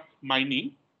of work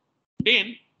mining.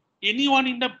 Then anyone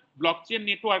in the blockchain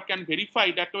network can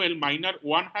verify that, well, miner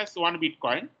 1 has 1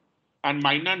 Bitcoin and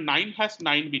miner 9 has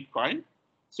 9 Bitcoin.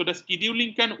 So the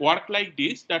scheduling can work like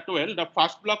this, that, well, the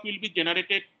first block will be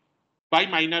generated by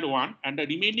miner 1 and the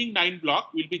remaining 9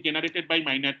 block will be generated by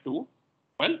miner 2.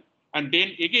 Well, and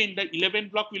then again the 11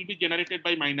 block will be generated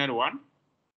by miner 1.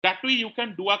 That way you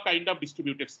can do a kind of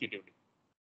distributed scheduling.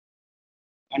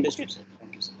 Understood, sir.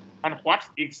 Thank you, sir. And what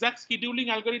exact scheduling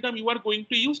algorithm you are going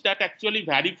to use, that actually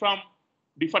vary from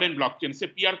different blockchains. Say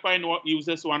Peercoin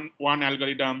uses one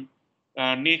algorithm,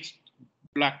 next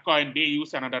Blackcoin they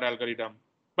use another algorithm.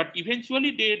 But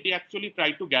eventually they actually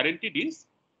try to guarantee this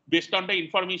based on the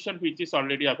information which is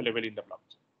already available in the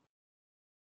blockchain.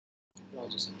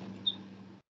 Roger, sir. Thank you, sir.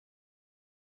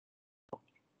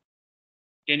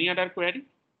 Any other query?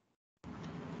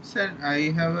 Sir,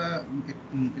 I have a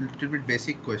little bit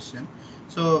basic question.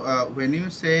 So when you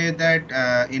say that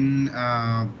in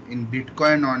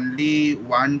Bitcoin only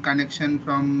one connection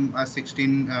from a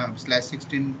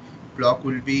 16/16 block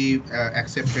will be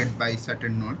accepted by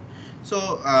certain node. So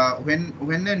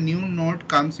when a new node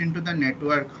comes into the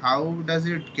network, how does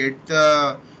it get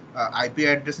the IP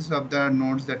addresses of the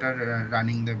nodes that are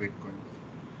running the Bitcoin?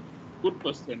 Good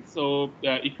question. So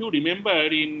if you remember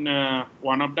in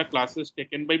one of the classes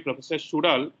taken by Professor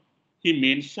Sural, he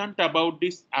mentioned about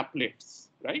these applets,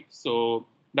 right? So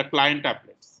the client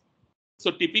applets. So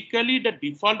typically the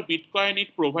default Bitcoin,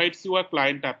 it provides you a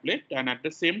client applet, and at the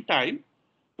same time,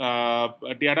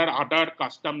 there are other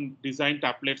custom designed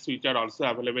applets which are also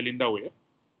available in the web.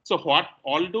 So what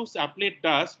all those applet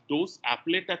does, those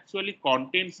applet actually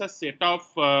contains a set of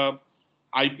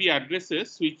IP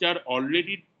addresses which are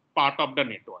already part of the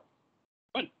network.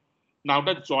 Well, now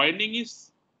the joining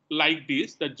is like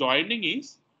this. The joining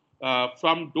is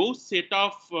from those set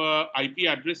of IP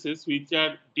addresses which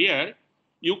are there,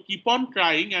 you keep on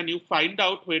trying and you find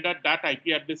out whether that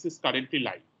IP address is currently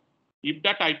live. If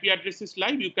that IP address is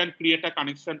live, you can create a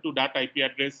connection to that IP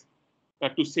address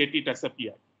to set it as a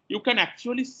peer. You can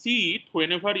actually see it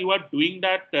whenever you are doing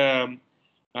that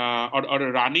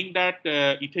or running that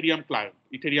Ethereum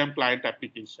client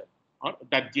application, or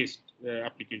that jest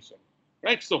application,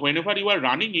 right? So whenever you are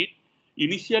running it,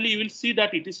 initially you will see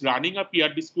that it is running a peer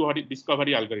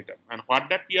discovery algorithm. And what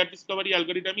that peer discovery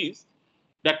algorithm is,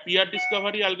 that peer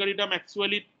discovery algorithm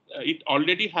actually, it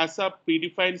already has a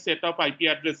predefined set of IP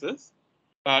addresses.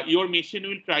 Your machine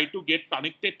will try to get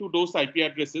connected to those IP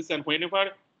addresses, and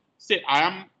whenever say I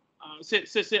am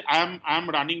say I am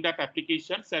running that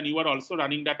applications and you are also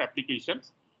running that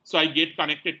applications. So I get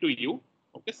connected to you.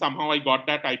 Okay, somehow I got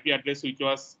that IP address which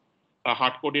was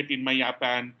hard coded in my app,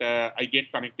 and I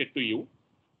get connected to you.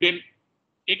 Then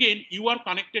again, you are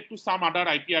connected to some other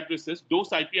IP addresses.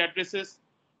 Those IP addresses,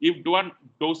 if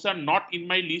those are not in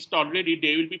my list already,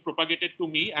 they will be propagated to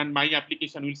me, and my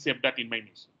application will save that in my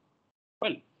machine.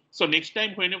 Well, so next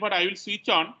time, whenever I will switch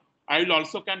on, I will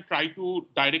also can try to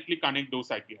directly connect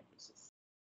those IP addresses.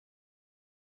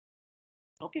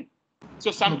 Okay.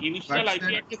 So some initial IP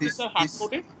addresses are hard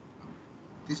coded.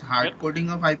 This hard coding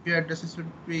of IP addresses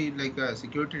would be like a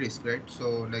security risk, right?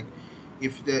 So like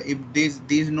if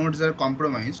these nodes are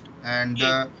compromised and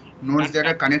the nodes that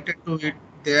are connected to it,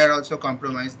 they are also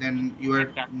compromised, then you are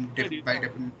by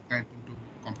definition connecting to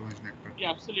compromised network. Yeah,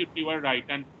 absolutely, you are right.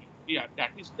 And yeah,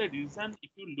 that is the reason.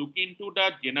 If you look into the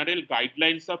general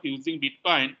guidelines of using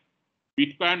Bitcoin,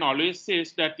 Bitcoin always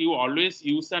says that you always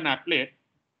use an applet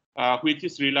which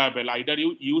is reliable. Either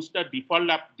you use the default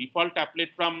applet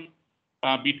from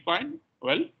Bitcoin.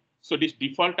 Well, so this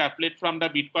default applet from the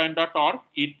bitcoin.org,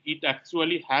 it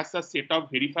actually has a set of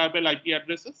verifiable IP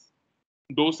addresses.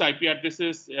 Those IP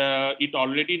addresses, it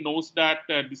already knows that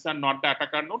these are not the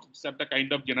attacker nodes, these are the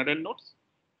kind of general nodes.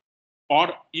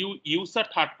 Or you use a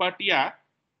third-party app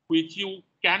which you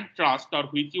can trust, or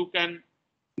which you can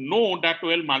know that,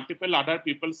 well, multiple other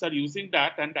people are using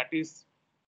that, and that is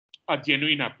a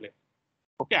genuine applet.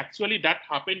 Okay, actually that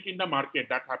happened in the market.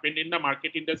 That happened in the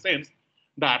market in the sense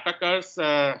the attackers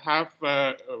have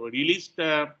released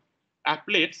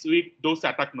applets with those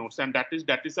attack nodes, and that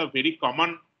is a very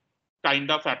common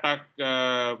kind of attack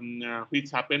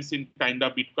which happens in kind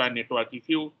of Bitcoin network. If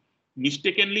you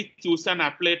mistakenly choose an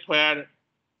applet where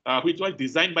which was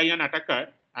designed by an attacker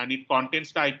and it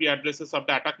contains the IP addresses of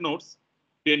the attack nodes,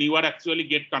 then you are actually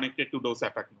get connected to those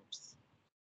attack nodes.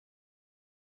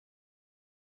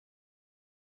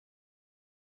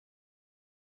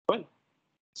 Well,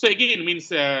 so again, means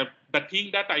the thing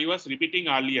that I was repeating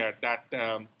earlier, that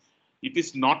it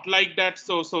is not like that.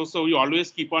 So you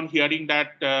always keep on hearing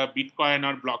that Bitcoin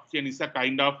or blockchain is a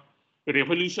kind of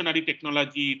revolutionary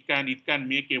technology. It can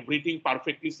make everything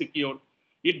perfectly secure.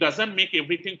 It doesn't make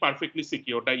everything perfectly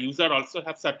secure. The user also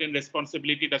have certain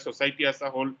responsibility. The society as a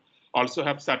whole also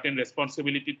have certain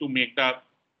responsibility to make the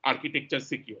architecture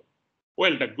secure.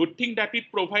 Well, the good thing that it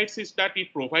provides is that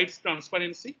it provides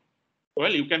transparency.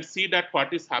 Well, you can see that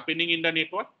what is happening in the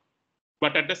network,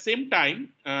 but at the same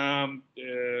time,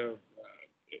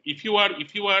 if you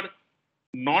are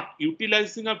not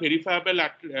utilizing a verifiable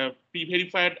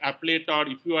pre-verified applet, or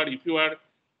if you are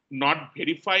not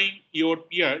verifying your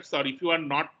peers, or if you are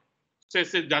not say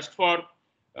just for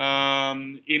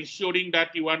ensuring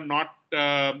that you are not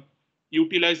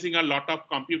utilizing a lot of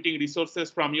computing resources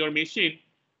from your machine,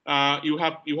 you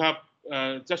have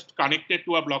just connected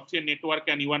to a blockchain network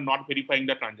and you are not verifying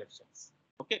the transactions.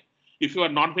 Okay, if you are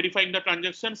not verifying the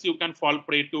transactions, you can fall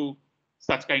prey to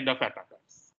such kind of attackers.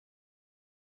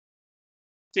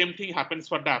 Same thing happens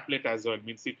for the applet as well.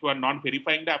 Means if you are not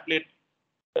verifying the applet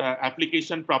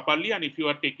application properly, and if you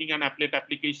are taking an applet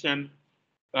application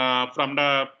from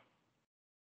an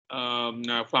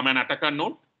attacker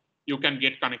node, you can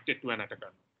get connected to an attacker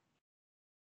node.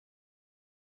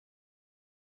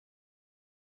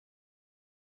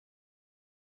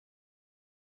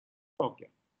 Okay.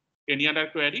 Any other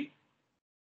query?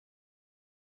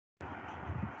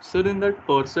 Sir, in that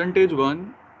percentage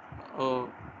one,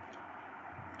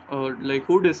 like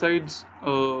who decides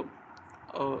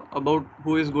about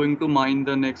who is going to mine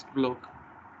the next block?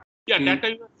 Yeah, that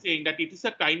I was saying, that it is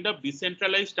a kind of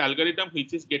decentralized algorithm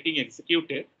which is getting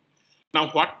executed. Now,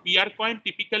 what PRCoin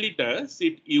typically does,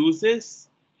 it uses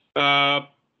a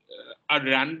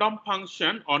random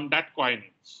function on that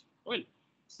coinage. Well,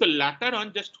 so later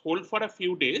on, just hold for a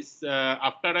few days.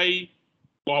 After I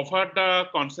cover the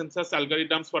consensus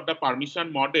algorithms for the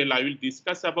permission model, I will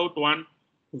discuss about one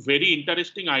very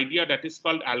interesting idea that is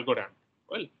called Algorand.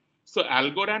 Well, so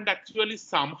Algorand actually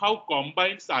somehow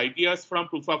combines ideas from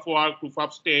proof of work, proof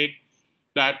of stake,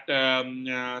 that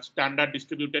standard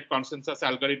distributed consensus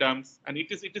algorithms, and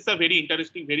it is a very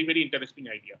interesting, very interesting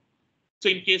idea. So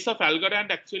in case of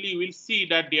Algorand, actually you will see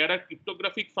that there are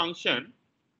cryptographic function,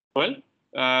 well,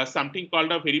 something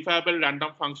called a verifiable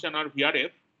random function, or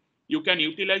VRF. You can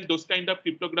utilize those kind of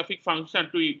cryptographic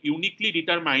function to uniquely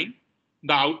determine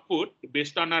the output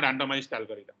based on a randomized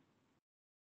algorithm.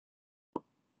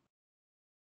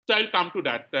 So I'll come to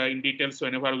that in details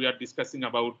whenever we are discussing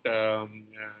about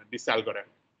this algorithm.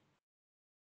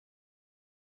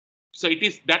 So it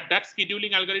is that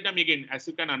scheduling algorithm, again, as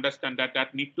you can understand,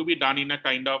 that need to be done in a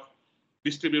kind of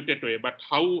distributed way. But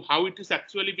how it is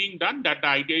actually being done, that the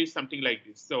idea is something like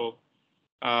this. So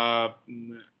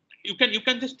you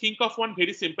can just think of one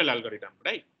very simple algorithm,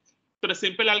 right? So the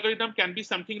simple algorithm can be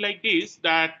something like this,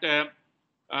 that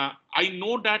I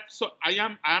know that, so I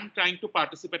am trying to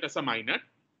participate as a miner.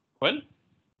 Well,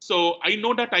 so I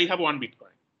know that I have 1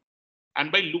 Bitcoin.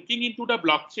 And by looking into the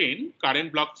blockchain,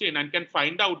 current blockchain, I can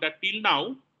find out that till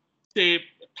now, say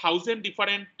 1,000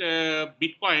 different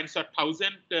Bitcoins or 1,000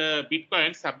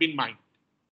 Bitcoins have been mined.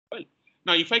 Well,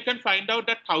 now if I can find out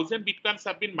that 1,000 Bitcoins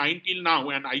have been mined till now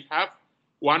and I have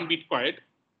 1 Bitcoin,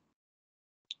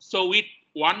 so with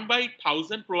 1 by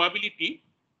 1,000 probability,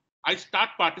 I start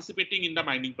participating in the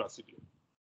mining procedure.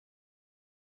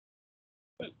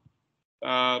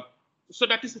 Well, so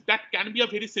that can be a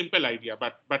very simple idea,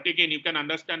 but again, you can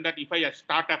understand that if I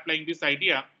start applying this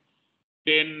idea,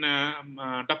 then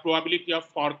the probability of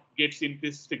fork gets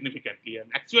increased significantly. And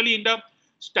actually, in the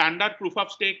standard proof of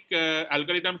stake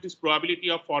algorithm, this probability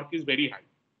of fork is very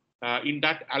high. In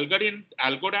that algorithm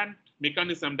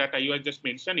mechanism that I was just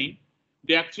mentioning,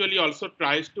 they actually also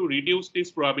tries to reduce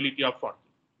this probability of fork.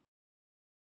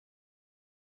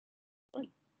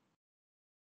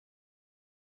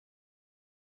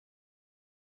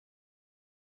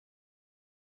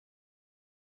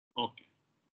 Okay.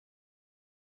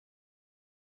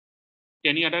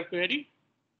 Any other query?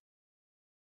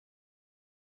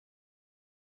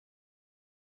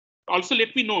 Also,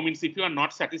 let me know, means if you are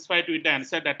not satisfied with the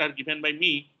answer that are given by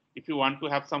me, if you want to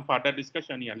have some further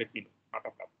discussion, yeah, let me know. Not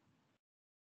a problem.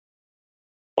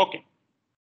 Okay.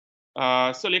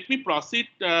 So let me proceed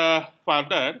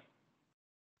further.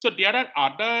 So there are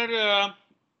other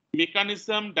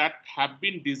mechanisms that have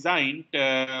been designed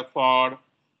for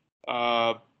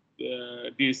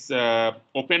this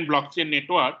open blockchain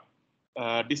network.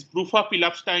 This proof of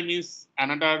elapsed time is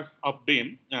another of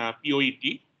them,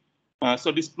 POET.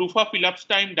 So this proof of elapsed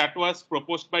time that was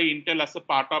proposed by Intel as a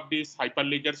part of this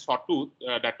Hyperledger Sawtooth,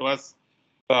 that was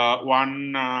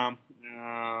one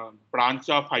branch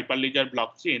of Hyperledger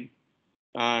blockchain.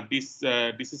 This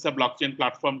is a blockchain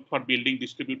platform for building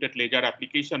distributed ledger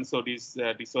applications. So this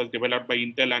was developed by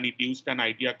Intel, and it used an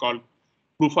idea called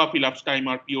proof of elapsed time,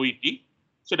 or POET.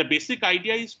 So the basic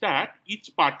idea is that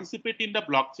each participant in the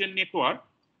blockchain network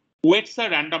waits a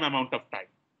random amount of time.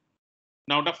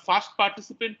 Now the first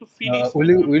participant to finish.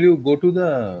 Will you go to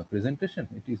the presentation?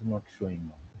 It is not showing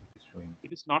now. It is showing.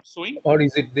 It is not showing. Or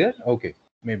is it there? Okay,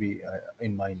 maybe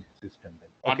in my system then.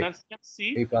 Okay. Others can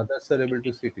see. If others are able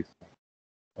to see it,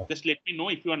 okay. Just let me know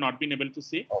if you are not been able to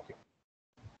see. Okay.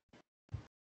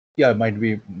 Yeah, might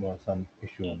be some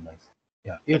issue on my side.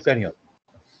 Yeah, you can hear.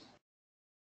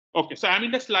 Okay, so I'm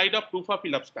in the slide of proof of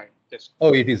elapsed time. Just.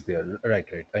 Oh, it is there. Right.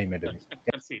 I made a mistake.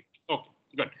 I can see it. Okay,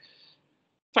 good.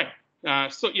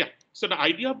 Fine. So yeah, so the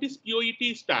idea of this POET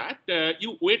is that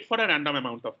you wait for a random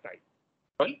amount of time.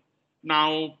 Well,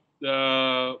 now,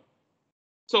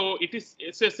 so it is,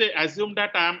 say assume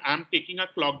that I'm taking a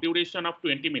clock duration of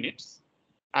 20 minutes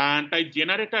and I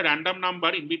generate a random number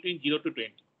in between 0 to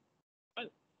 20. Well,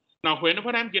 now, whenever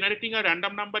I'm generating a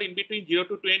random number in between 0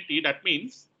 to 20, that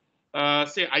means,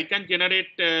 say I can generate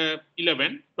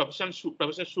 11,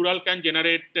 Professor Sural can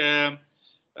generate,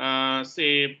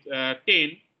 say 10,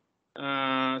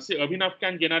 say Abhinav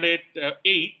can generate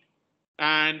 8,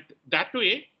 and that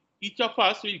way each of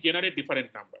us will generate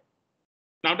different number.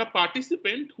 Now the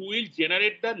participant who will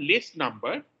generate the less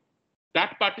number,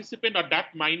 that participant or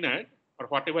that miner or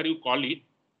whatever you call it,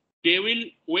 they will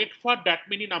wait for that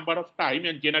many number of time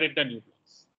and generate the new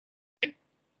blocks. Okay?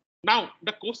 Now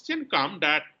the question comes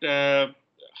that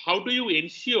how do you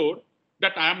ensure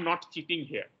that I am not cheating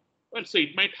here? Well, so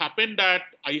it might happen that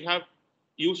I have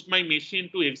used my machine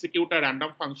to execute a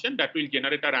random function that will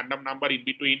generate a random number in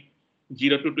between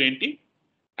 0 to 20.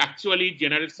 Actually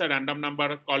generates a random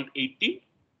number called 18.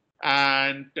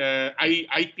 And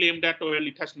I claim that, well,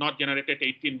 it has not generated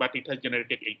 18, but it has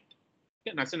generated 8.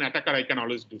 And as an attacker, I can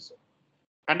always do so.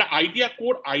 And the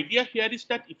core idea here is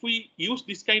that if we use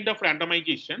this kind of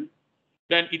randomization,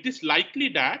 then it is likely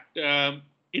that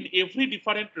in every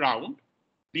different round,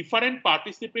 different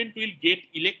participant will get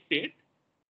elected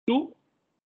to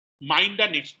mine the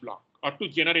next block or to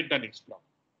generate the next block.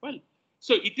 Well,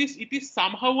 so it is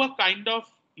somehow a kind of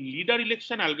leader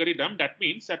election algorithm. That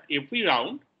means that every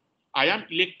round I am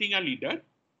electing a leader,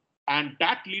 and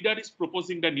that leader is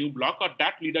proposing the new block, or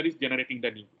that leader is generating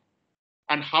the new block.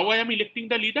 And how I am electing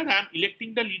the leader? I am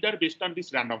electing the leader based on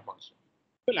this random function.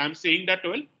 Well, I am saying that,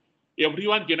 well,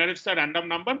 everyone generates a random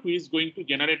number. Who is going to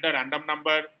generate the random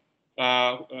number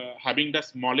having the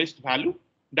smallest value?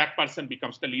 That person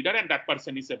becomes the leader, and that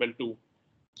person is able to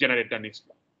generate the next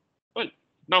block. Well,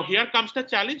 Now here comes the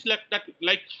challenge,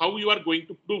 like how you are going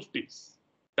to prove this,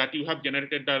 that you have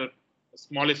generated the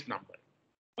smallest number.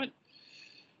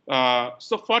 Well,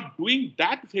 so for doing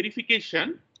that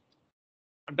verification,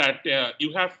 that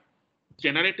you have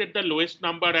generated the lowest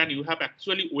number and you have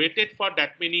actually waited for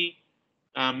that many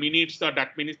minutes or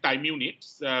that many time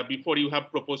units before you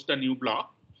have proposed a new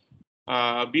block.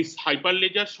 This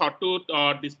hyperledger sawtooth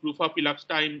or this proof of elapsed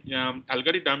time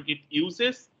algorithm, it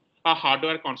uses a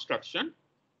hardware construction.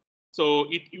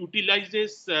 So it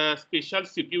utilizes special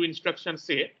CPU instruction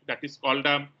set that is called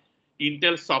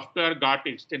Intel Software Guard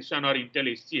Extension or Intel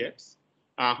SGX,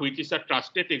 which is a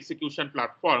trusted execution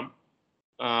platform.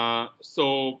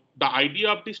 So the idea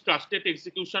of this trusted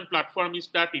execution platform is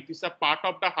that it is a part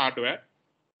of the hardware.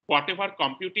 Whatever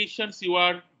computations you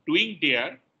are doing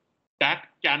there, that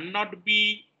cannot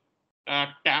be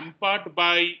tampered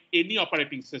by any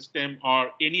operating system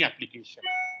or any application.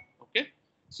 Okay,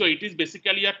 so it is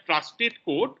basically a trusted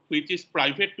code which is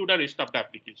private to the rest of the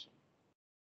application.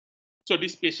 So the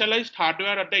specialized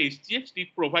hardware at the SGX,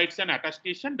 it provides an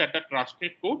attestation that the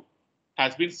trusted code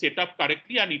has been set up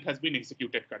correctly and it has been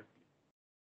executed correctly.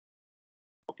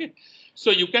 Okay,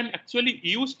 so you can actually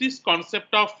use this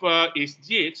concept of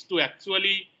SGX to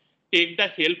actually take the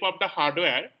help of the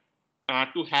hardware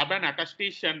to have an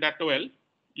attestation that, well,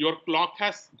 your clock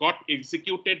has got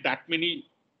executed that many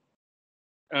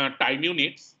time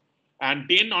units, and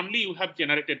then only you have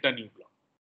generated the new block.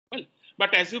 Well,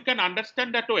 but as you can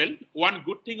understand that, well, one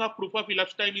good thing of proof of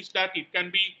elapsed time is that it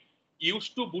can be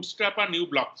used to bootstrap a new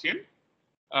blockchain.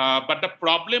 But the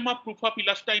problem of proof of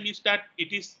elapsed time is that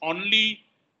it is only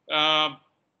or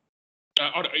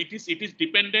it is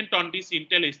dependent on this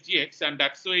Intel SGX, and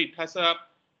that's why it has a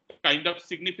kind of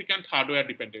significant hardware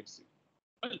dependency.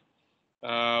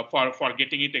 Well, for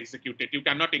getting it executed, you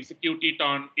cannot execute it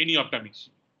on any of the machines.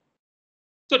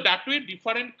 So that way,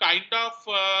 different kind of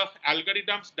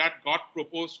algorithms that got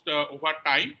proposed over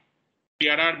time.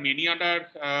 There are many other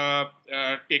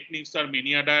techniques or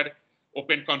many other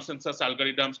open consensus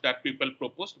algorithms that people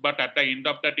proposed, but at the end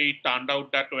of the day, it turned out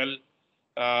that, well,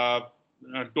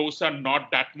 those are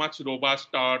not that much robust,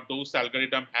 or those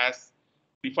algorithm has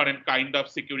different kind of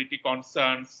security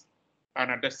concerns,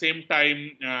 and at the same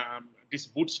time, this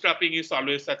bootstrapping is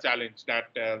always a challenge.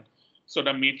 That so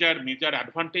the major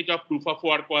advantage of proof of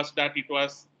work was that it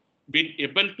was being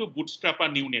able to bootstrap a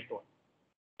new network.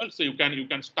 Well, so you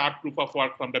can start proof of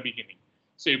work from the beginning.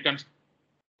 So you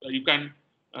can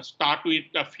start with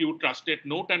a few trusted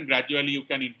nodes and gradually you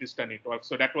can increase the network.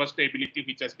 So that was the ability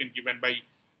which has been given by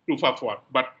proof of work.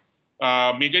 But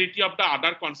majority of the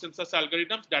other consensus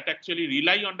algorithms that actually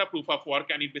rely on the proof of work,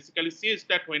 and it basically says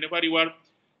that whenever you are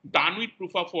done with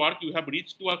proof of work, you have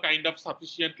reached to a kind of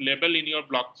sufficient level in your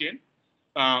blockchain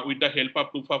with the help of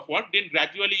proof of work, then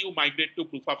gradually you migrate to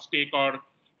proof of stake or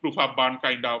proof of burn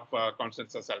kind of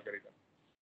consensus algorithm.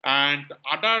 And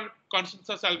other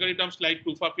consensus algorithms like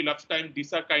proof of elapsed time,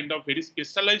 these are kind of very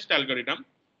specialized algorithm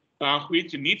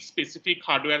which needs specific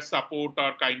hardware support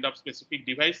or kind of specific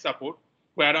device support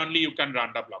where only you can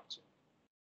run the blockchain.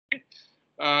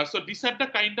 Okay. So these are the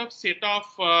kind of set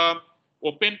of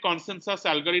open consensus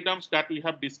algorithms that we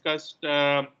have discussed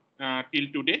till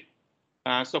today.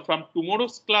 So from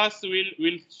tomorrow's class,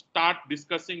 we'll start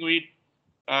discussing with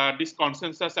these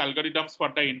consensus algorithms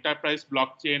for the enterprise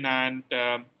blockchain and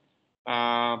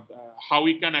how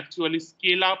we can actually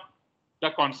scale up the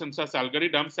consensus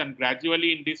algorithms, and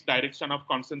gradually in this direction of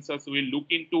consensus, we'll look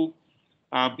into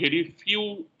very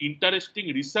few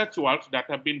interesting research works that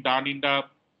have been done in the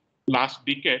last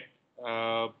decade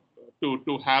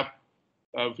to have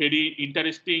very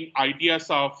interesting ideas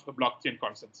of blockchain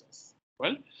consensus.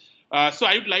 Well, so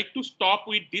I would like to stop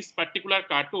with this particular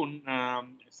cartoon.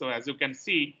 So as you can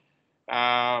see,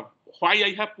 why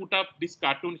I have put up this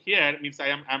cartoon here means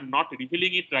I'm not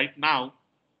revealing it right now,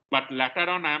 but later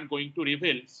on I am going to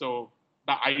reveal. So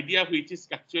the idea which is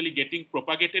actually getting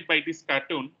propagated by this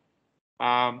cartoon,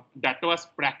 that was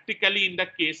practically in the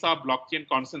case of blockchain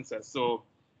consensus. So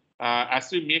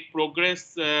as we make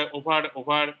progress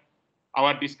over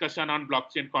our discussion on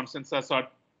blockchain consensus or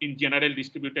in general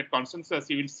distributed consensus,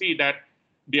 you will see that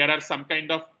there are some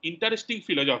kind of interesting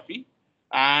philosophy,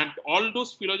 and all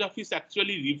those philosophies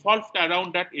actually revolved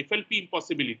around that FLP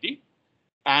impossibility,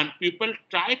 and people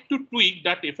tried to tweak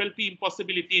that FLP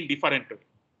impossibility in different ways.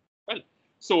 Well,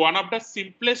 so one of the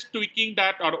simplest tweaking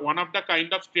that, or one of the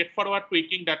kind of straightforward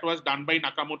tweaking that was done by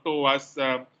Nakamoto was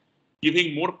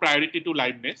giving more priority to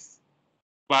liveness.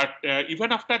 But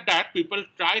even after that, people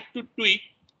tried to tweak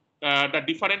the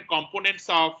different components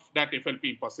of that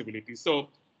FLP impossibility. So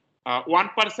one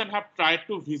person have tried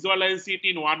to visualize it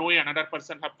in one way, another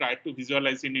person have tried to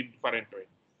visualize it in different way.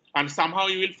 And somehow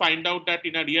you will find out that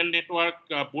in a real network,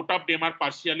 both of them are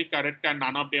partially correct and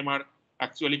none of them are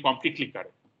actually completely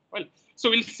correct. Well, so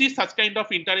we'll see such kind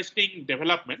of interesting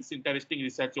developments, interesting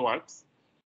research works.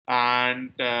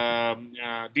 And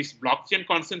this blockchain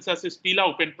consensus is still an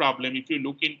open problem. If you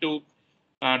look into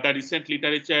the recent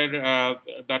literature,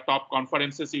 the top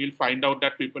conferences, you will find out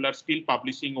that people are still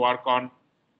publishing work on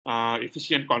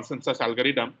efficient consensus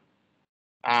algorithm.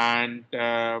 And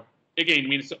again,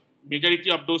 means majority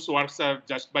of those works are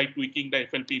just by tweaking the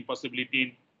FLP impossibility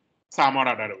in some or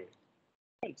other way.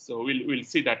 Right. So we'll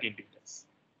see that in details.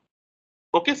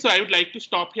 Okay, so I would like to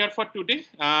stop here for today.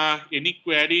 Any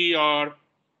query or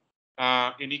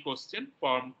any question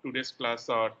from today's class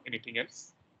or anything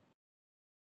else?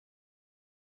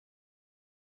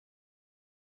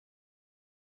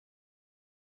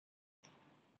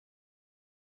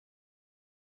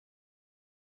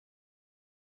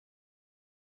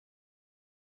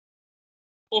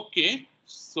 Okay,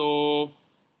 so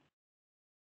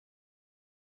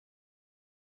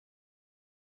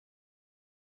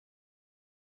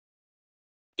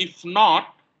if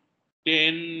not,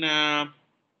 then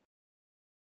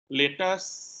let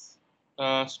us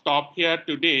stop here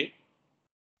today,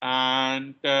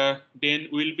 and then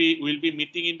we'll be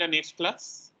meeting in the next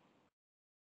class.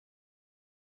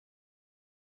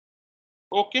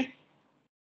 Okay.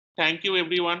 Thank you,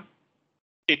 everyone.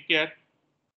 Take care.